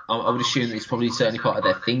 I would assume that it's probably certainly part of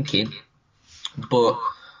their thinking, but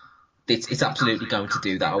it's absolutely going to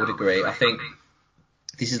do that. I would agree. I think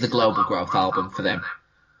this is the global growth album for them,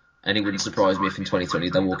 and it wouldn't surprise me if in 2020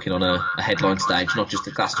 they're walking on a headline stage, not just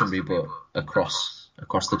at Glastonbury, but across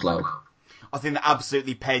the globe. I think they're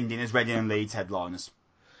absolutely pending as Reading and Leeds headliners.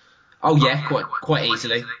 Oh yeah, quite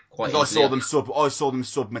easily. I saw them sub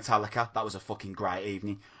Metallica. That was a fucking great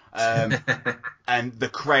evening. And the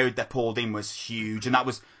crowd they pulled in was huge, and that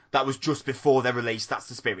was just before they released That's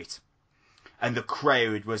the Spirit, and the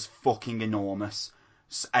crowd was fucking enormous.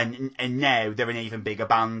 And now they're an even bigger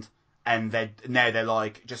band, and they're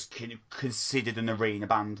like just considered an arena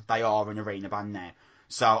band. They are an arena band now.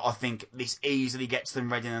 So I think this easily gets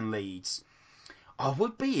them Reading and Leeds. I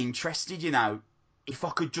would be interested, if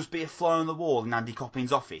I could just be a fly on the wall in Andy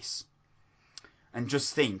Coppin's office and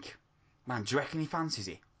just think, man, do you reckon he fancies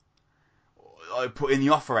it? I put in the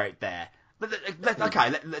offer out there.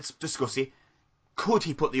 Let's discuss it. Could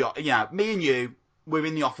he put the me and you, we're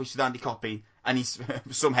in the office with Andy Coppin, and he's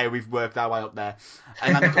somehow we've worked our way up there,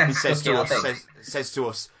 and Andy Coppin says to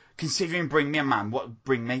us, considering Bring Me a Man, what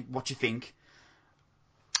do you think?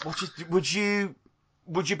 Would you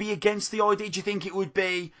be against the idea? Do you think it would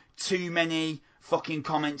be too many fucking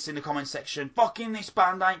comments in the comment section? Fucking this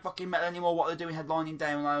band ain't fucking metal anymore. What they're doing headlining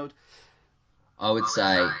Download. I would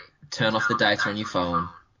say turn off the data on your phone,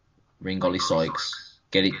 ring Ollie Sykes,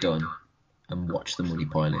 get it done, and watch the money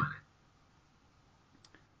pile in.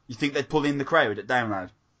 You think they'd pull in the crowd at Download?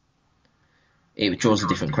 It draws a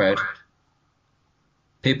different crowd.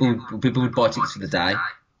 People would buy tickets for the day,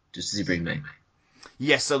 just as you Bring Me.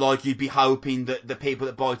 Yes, so like you'd be hoping that the people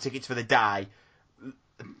that buy tickets for the day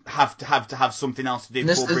have to have something else to do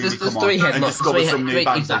before Bring Me come on and discover some new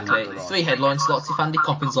bands. Exactly. There's 3 headline slots. If Andy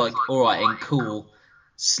Coppin's like, alright, and cool,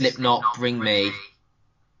 Slipknot, Bring Me,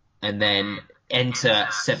 and then enter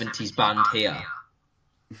 70s band here.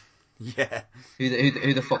 Yeah.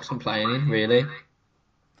 Who the fuck's complaining, really?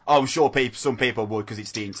 I'm sure some people would because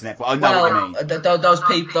it's the internet, but I know what you mean.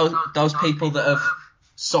 Those people that have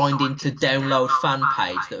signed into Download fan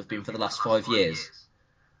page that have been for the last 5 years,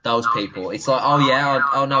 Those people. It's like, oh yeah,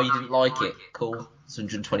 oh no, you didn't like it. Cool. It's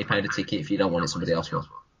 £120 a ticket. If you don't want it, somebody else will.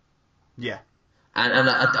 Yeah. And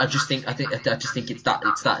I just think it's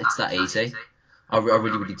that easy. I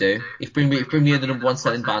really do. If Bring Me are the number one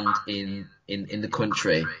selling band in the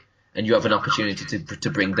country, and you have an opportunity to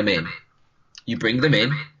bring them in, you bring them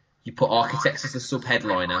in. You put Architects as the sub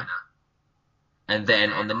headliner, and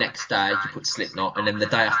then on the next day you put Slipknot, and then the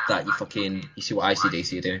day after that you see what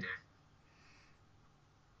AC/DC are doing.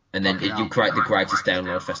 And then you create the greatest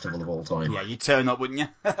download festival of all time. Yeah, you'd turn up, wouldn't you?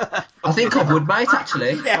 I think I would, mate.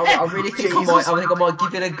 Actually, yeah. I really think I might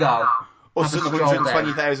give it a go. Or some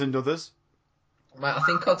 120,000 others. Mate, I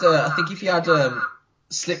think if you had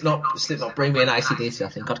Slipknot, Bring Me an AC/DC, I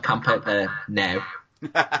think I'd camp out there now.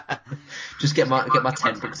 Just get my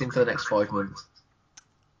tent booked in for the next 5 months.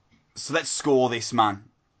 So let's score this, man.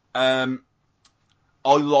 I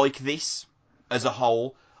like this as a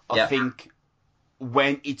whole. I think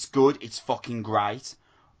when it's good, it's fucking great.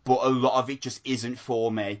 But a lot of it just isn't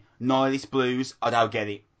for me. Nihilist Blues, I don't get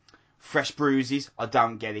it. Fresh Bruises, I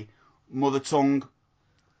don't get it. Mother Tongue,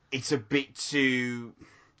 it's a bit too...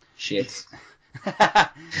 Shit.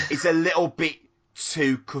 It's a little bit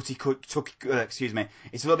too excuse me.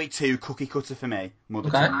 It's a little bit too cookie cutter for me, Mother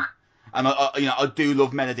Tongue. And I do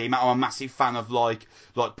love melody. I'm a massive fan of like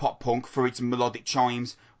pop punk for its melodic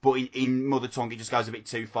chimes, but in Mother Tongue it just goes a bit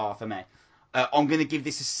too far for me. I'm gonna give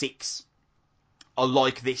this a 6. I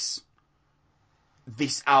like this.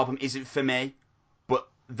 This album isn't for me, but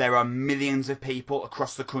there are millions of people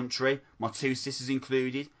across the country, my 2 sisters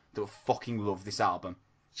included, that will fucking love this album.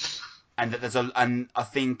 And that and I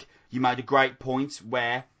think you made a great point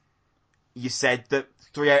where you said that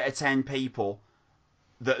 3 out of 10 people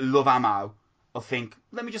that love Ammo will think,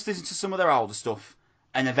 let me just listen to some of their older stuff,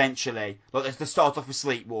 and eventually, like they start off with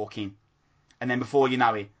Sleepwalking, and then before you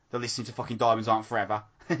know it, they're listening to fucking Diamonds Aren't Forever.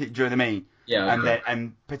 Do you know what I mean? Yeah. Okay.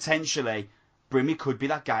 And potentially, Bring Me could be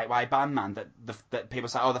that gateway band, man. That people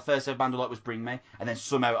say, oh, the first ever band I liked was Bring Me, and then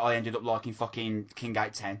somehow I ended up liking fucking King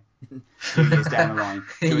Gate 10. 2 years down the line.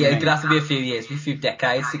 Yeah, it could have to be a few years, a few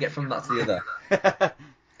decades to get from that to the other.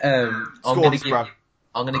 I'm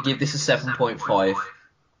gonna give this a 7.5.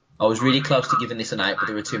 I was really close to giving this an 8, but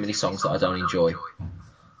there are too many songs that I don't enjoy.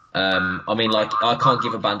 I mean, like, I can't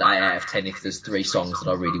give a band 8 out of 10 if there's 3 songs that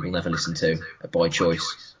I really will never listen to by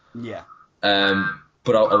choice. Yeah.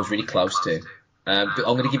 But I was really close to. But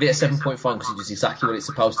I'm going to give it a 7.5 because it does exactly what it's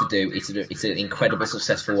supposed to do. It's an incredible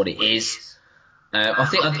success for what it is. I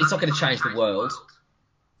think it's not going to change the world.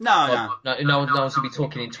 No one's going to be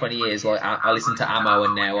talking in 20 years like I listened to Ammo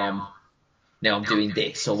and now I'm doing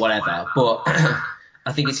this or whatever. But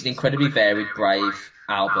I think it's an incredibly varied, brave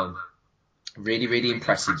album. Really, really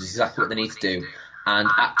impressive. It's exactly what they need to do, and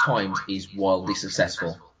at times is wildly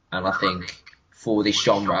successful. And I think for this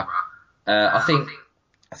genre, I think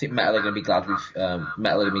metal are going to be glad for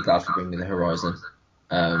Bring Me the Horizon,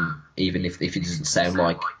 even if it doesn't sound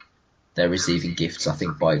like they're receiving gifts. I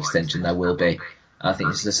think by extension they will be. I think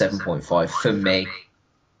this is a 7.5 for me,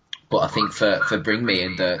 but I think for Bring Me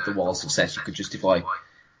and the wild success, you could justify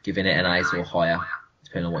giving it an 8 or higher,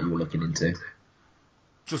 depending on what you were looking into.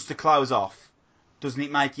 Just to close off, doesn't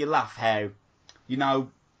it make you laugh how,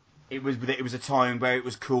 it was a time where it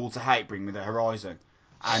was cool to hate Bring Me the Horizon,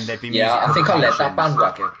 and there'd be I think I led that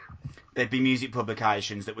bandwagon. There'd be music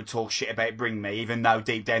publications that would talk shit about Bring Me, even though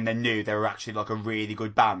deep down they knew they were actually like a really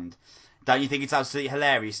good band. Don't you think it's absolutely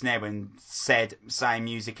hilarious now when same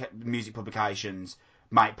music publications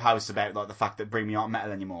make posts about like the fact that Bring Me aren't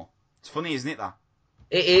metal anymore? It's funny, isn't it? That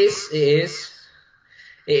it is.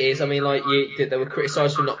 I mean, like they were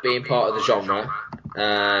criticised for not being part of the genre,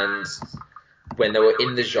 and when they were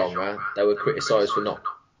in the genre, they were criticised for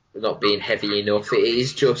not being heavy enough.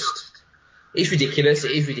 It's ridiculous.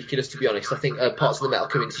 It is ridiculous, to be honest. I think parts of the metal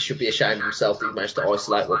community should be ashamed of themselves that we managed to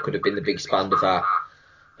isolate what could have been the biggest band of our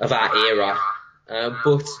era.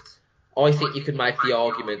 But I think you could make the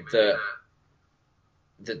argument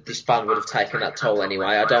that this band would have taken that toll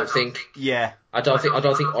anyway. I don't think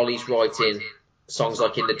Ollie's writing songs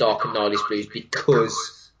like In the Dark and Nihilist Blues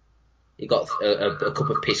because he got a cup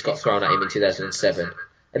of piss got thrown at him in 2007.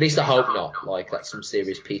 At least I hope not. Like, that's some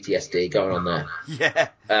serious PTSD going on there. Yeah.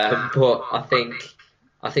 But I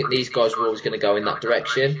think these guys were always going to go in that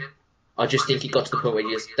direction. I just think it got to the point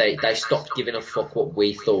where they stopped giving a fuck what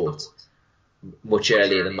we thought much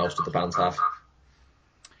earlier than most of the bands have.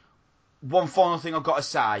 One final thing I've got to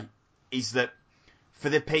say is that for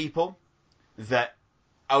the people that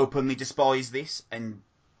openly despise this and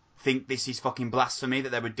think this is fucking blasphemy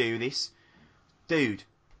that they would do this, dude,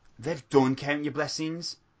 they've done Count Your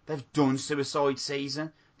Blessings, they've done Suicide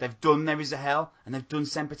Season, They've done There Is a Hell, and they've done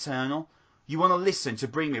Sempiternal. You want to listen to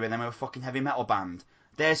Bring Me when they're a fucking heavy metal band?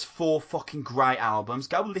 There's 4 fucking great albums.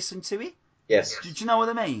 Go listen to it. Yes. Do you know what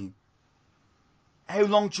I mean? How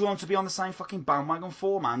long do you want to be on the same fucking bandwagon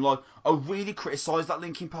for, man? Like, I really criticised that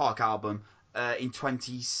Linkin Park album in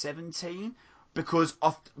 2017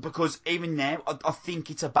 because even now I think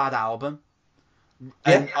it's a bad album.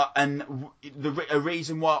 Yeah. And a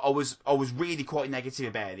reason why I was really quite negative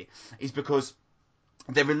about it is because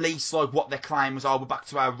they released like what their claim was. Oh, we're back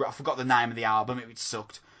to I forgot the name of the album. It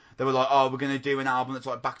sucked. They were like, oh, we're going to do an album that's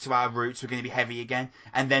like back to our roots. We're going to be heavy again.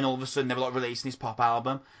 And then all of a sudden they were like releasing this pop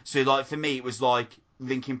album. So like for me, it was like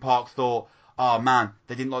Linkin Park thought, oh man,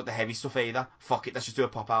 they didn't like the heavy stuff either. Fuck it, let's just do a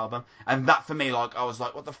pop album. And that for me, like I was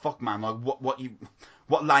like, what the fuck, man? Like what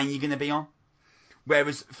lane are you going to be on?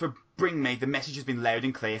 Whereas for Bring Me, the message has been loud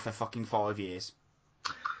and clear for fucking 5 years.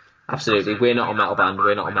 Absolutely, we're not a metal band.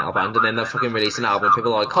 And then they'll fucking release an album.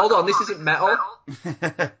 People are like, hold on, this isn't metal.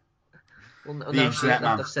 Well, no,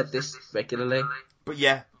 I've said this regularly. But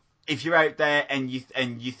yeah, if you're out there and you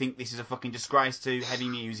think this is a fucking disgrace to heavy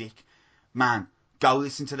music, man, go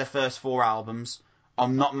listen to their first 4 albums.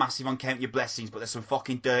 I'm not massive on Count Your Blessings, but there's some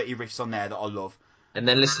fucking dirty riffs on there that I love. And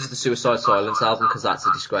then listen to the Suicide Silence album, because that's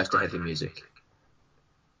a disgrace to heavy music.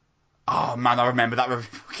 Oh man, I remember that review.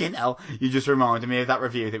 Fucking hell, you just reminded me of that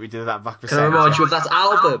review that we did of that back for. Can I remind you of that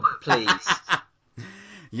album, please?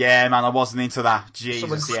 Yeah, man, I wasn't into that. Jesus,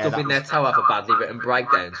 someone's yeah, stuffing their toe over badly written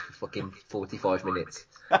breakdowns for fucking 45 minutes.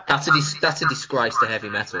 That's a disgrace to heavy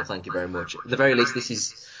metal. Thank you very much. At the very least, this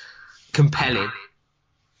is compelling.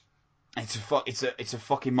 It's a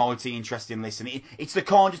fucking mighty interesting listen. It's the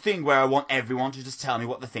kind of thing where I want everyone to just tell me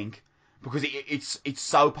what they think, because it's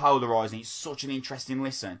so polarizing. It's such an interesting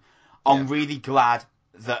listen. I'm really glad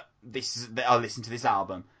that I listened to this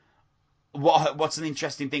album. What's an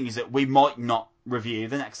interesting thing is that we might not review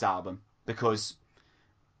the next album, because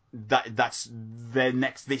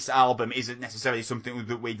this album isn't necessarily something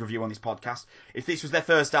that we'd review on this podcast. If this was their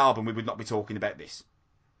first album, we would not be talking about this.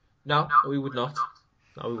 No, we would not.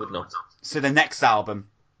 So the next album,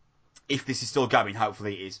 if this is still going,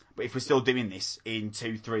 hopefully it is, but if we're still doing this in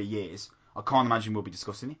 2-3 years, I can't imagine we'll be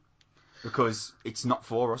discussing it, because it's not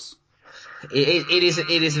for us. It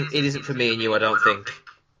isn't for me and you, I don't think.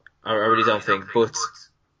 I really don't think, but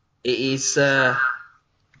it is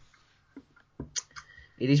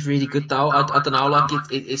really good though. I don't know, like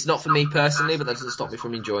it's not for me personally, but that doesn't stop me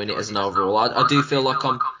from enjoying it as an overall. I do feel like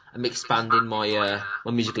I'm expanding my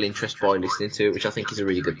my musical interest by listening to it, which I think is a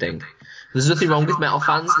really good thing. There's nothing wrong with metal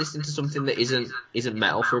fans listening to something that isn't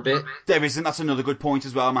metal for a bit. There isn't. That's another good point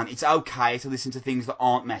as well, man. It's okay to listen to things that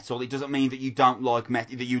aren't metal. It doesn't mean that you don't like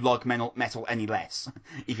metal, that you like metal any less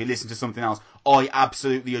if you listen to something else. I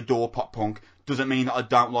absolutely adore pop punk. Doesn't mean that I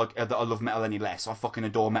don't like that I love metal any less. I fucking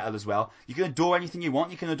adore metal as well. You can adore anything you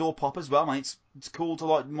want. You can adore pop as well, man. It's cool to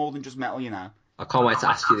like more than just metal, you know. I can't wait to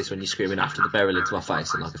ask you this when you're screaming after the burial into my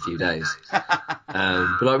face in like a few days.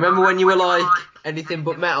 But like, remember when you were like anything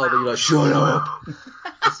but metal, but you're like, shut up.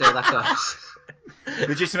 Let's see how that goes.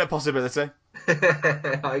 Legitimate possibility.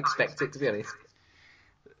 I expect it, to be honest.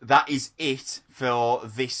 That is it for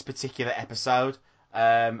this particular episode.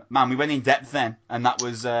 Man, we went in depth then, and that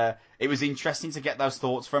was it was interesting to get those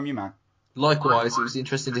thoughts from you, man. Likewise, it was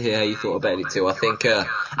interesting to hear how you thought about it too. I think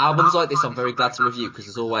albums like this I'm very glad to review, because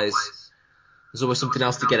there's always something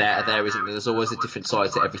else to get out of there, isn't there? There's always a different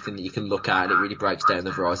side to everything that you can look at, and it really breaks down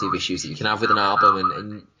the variety of issues that you can have with an album.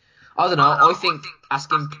 And I don't know, I think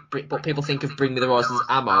asking what people think of Bring Me the Horizon's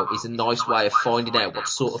Ammo is a nice way of finding out what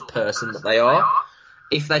sort of person that they are.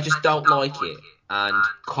 If they just don't like it and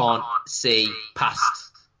can't see past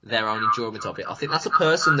their own enjoyment of it, I think that's a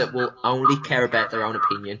person that will only care about their own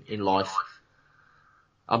opinion in life.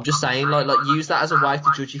 I'm just saying, like use that as a way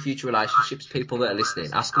to judge your future relationships. People that are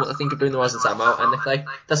listening, ask them what they think of Bring the Horizon's Ammo, and if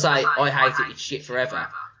they say, I hate it, it's shit forever,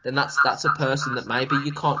 then that's a person that maybe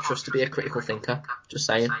you can't trust to be a critical thinker. Just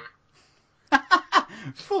saying.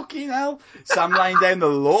 Fucking hell. Sam laying down the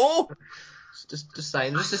law? Just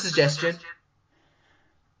saying, just a suggestion.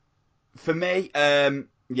 For me,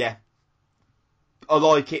 yeah. I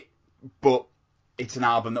like it, but it's an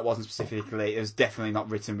album that wasn't specifically, it was definitely not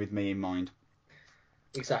written with me in mind.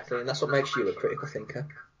 Exactly, and that's what makes you a critical thinker.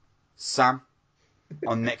 Sam,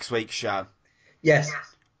 on next week's show, yes,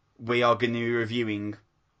 we are going to be reviewing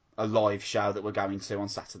a live show that we're going to on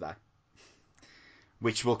Saturday,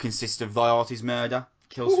 which will consist of Viarty's Murder,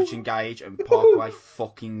 Killswitch Engage, and Parkway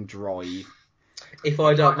fucking Drive. If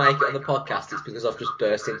I don't make it on the podcast, it's because I've just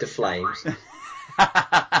burst into flames.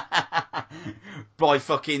 By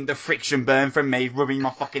fucking the friction burn from me rubbing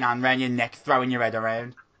my fucking hand around your neck, throwing your head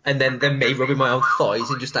around. And then me rubbing my own thighs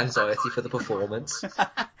in just anxiety for the performance.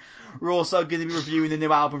 We're also going to be reviewing the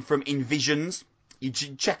new album from Envisions. You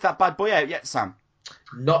check that bad boy out yet, Sam?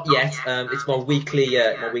 Not yet. It's my weekly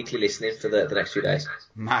listening for the next few days.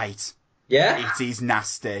 Mate. Yeah? It is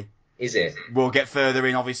nasty. Is it? We'll get further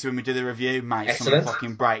in, obviously, when we do the review. Mate, excellent. Some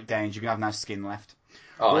fucking breakdowns. You're going to have no skin left.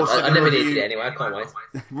 Oh, I never needed it anyway. I can't wait.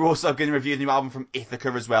 We're also going to review the new album from Ithaca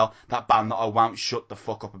as well. That band that I won't shut the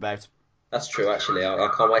fuck up about. That's true, actually. I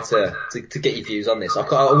can't wait to get your views on this. I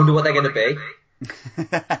wonder what they're going to be.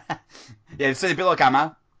 Yeah, it's a bit like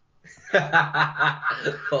Ammo.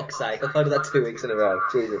 Fuck's sake. I've heard of that 2 weeks in a row.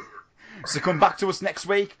 Jesus. So come back to us next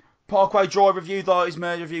week. Parkway Drive review, The Artist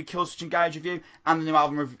Murder review, Killswitch Engage review, and the new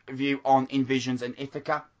album review on Envisions and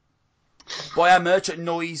Ithaca. Buy our merch at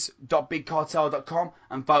noise.bigcartel.com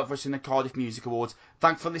and vote for us in the Cardiff Music Awards.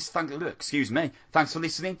 Thanks for listening.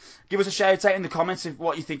 Give us a shout out in the comments of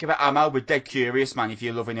what you think about Ammo. We're dead curious, man, if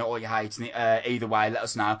you're loving it or you're hating it. Either way, let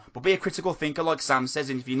us know. But be a critical thinker like Sam says,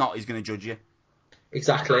 and if you're not, he's going to judge you.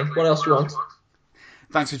 Exactly. What else do you want?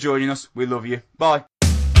 Thanks for joining us. We love you. Bye.